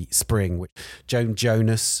the spring. Joan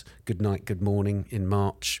Jonas, Good Night, Good Morning in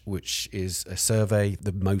March, which is a survey,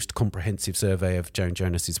 the most comprehensive survey of Joan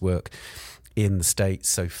Jonas's work in the States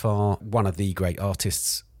so far. One of the great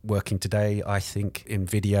artists working today, I think, in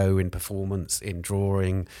video, in performance, in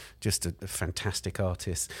drawing, just a fantastic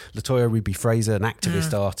artist. Latoya Ruby Fraser, an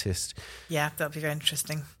activist artist. Yeah, that'll be very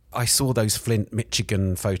interesting. I saw those Flint,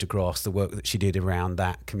 Michigan photographs, the work that she did around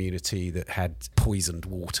that community that had poisoned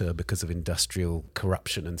water because of industrial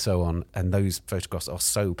corruption and so on. And those photographs are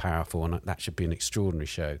so powerful, and that should be an extraordinary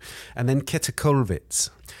show. And then Keta Kollwitz,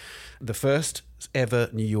 the first ever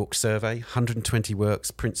New York survey, 120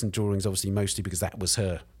 works, prints and drawings, obviously mostly because that was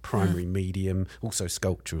her primary medium, also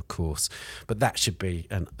sculpture, of course. But that should be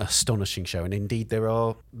an astonishing show. And indeed, there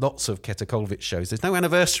are lots of Keta Kollwitz shows. There's no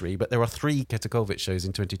anniversary, but there are 3 Keta Kollwitz shows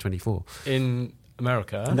in 2024. In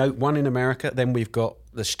America? No, one in America. Then we've got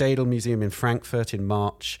the Städel Museum in Frankfurt in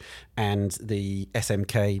March and the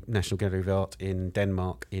SMK, National Gallery of Art in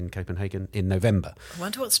Denmark, in Copenhagen in November. I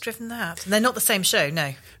wonder what's driven that. They're not the same show,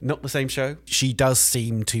 no. Not the same show. She does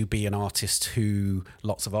seem to be an artist who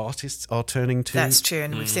lots of artists are turning to. That's true,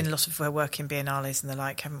 and we've seen a lot of her work in biennales and the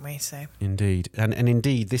like, haven't we? So Indeed. And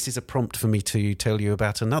indeed, this is a prompt for me to tell you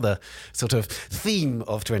about another sort of theme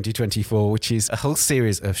of 2024, which is a whole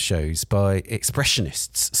series of shows by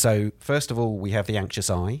expressionists. So first of all, we have The Anxious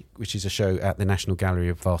Eye, which is a show at the National Gallery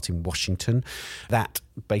of Art in Washington that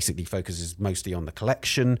basically focuses mostly on the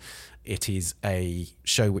collection. It is a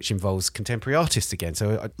show which involves contemporary artists again.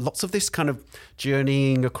 So lots of this kind of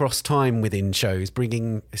journeying across time within shows,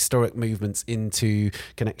 bringing historic movements into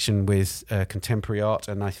connection with contemporary art.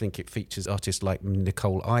 And I think it features artists like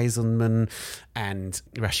Nicole Eisenman and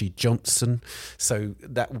Rashid Johnson. So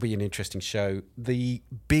that will be an interesting show. The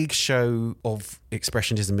big show of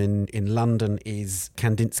expressionism in London is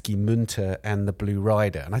Kandinsky Munter and the Blue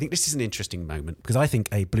Rider. And I think this is an interesting moment because I think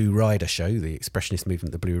a Blue Rider show, the expressionist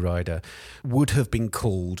movement, the Blue Rider, would have been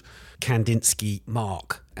called Kandinsky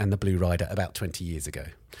Mark and the Blue Rider about 20 years ago,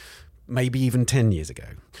 maybe even 10 years ago.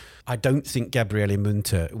 I don't think Gabriele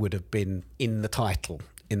Munter would have been in the title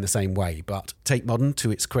in the same way, but Tate Modern,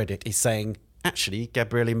 to its credit, is saying, actually,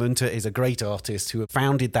 Gabriele Munter is a great artist who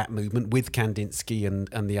founded that movement with Kandinsky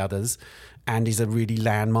and the others, and is a really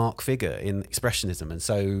landmark figure in expressionism. And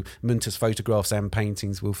so Munter's photographs and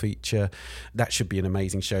paintings will feature. That should be an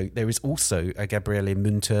amazing show. There is also a Gabriele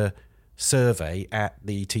Munter survey at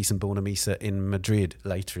the Thyssen-Bornemisza in Madrid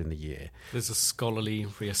later in the year. There's a scholarly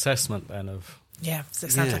reassessment then of... Yeah, so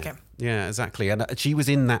it sounds like it. Yeah, exactly. And she was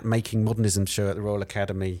in that Making Modernism show at the Royal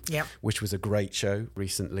Academy, which was a great show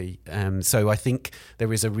recently. So I think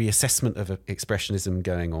there is a reassessment of expressionism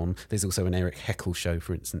going on. There's also an Eric Heckel show,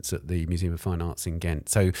 for instance, at the Museum of Fine Arts in Ghent.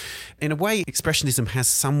 So in a way, expressionism has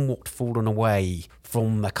somewhat fallen away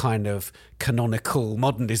from the kind of canonical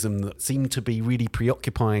modernism that seemed to be really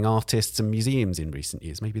preoccupying artists and museums in recent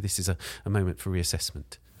years. Maybe this is a moment for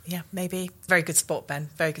reassessment. Yeah, maybe. Very good spot, Ben.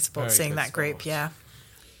 Very good spot seeing that group, yeah.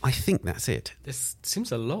 I think that's it. This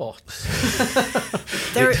seems a lot.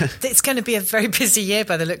 It's going to be a very busy year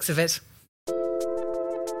by the looks of it.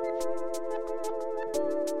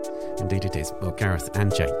 Indeed it is. Well, Gareth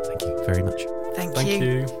and Jane, thank you very much. Thank you. Thank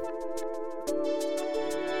you.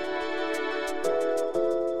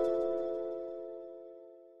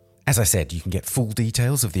 As I said, you can get full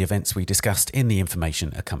details of the events we discussed in the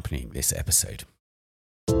information accompanying this episode.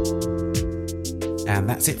 And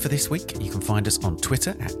that's it for this week. You can find us on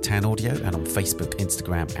Twitter at Tan Audio and on Facebook,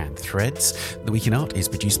 Instagram and Threads. The Week in Art is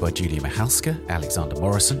produced by Julie Mehretu, Alexander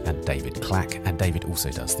Morrison and David Clack, and David also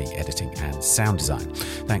does the editing and sound design.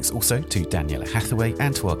 Thanks also to Daniela Hathaway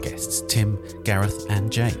and to our guests, Tim, Gareth and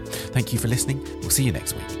Jane. Thank you for listening. We'll see you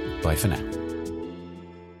next week. Bye for now.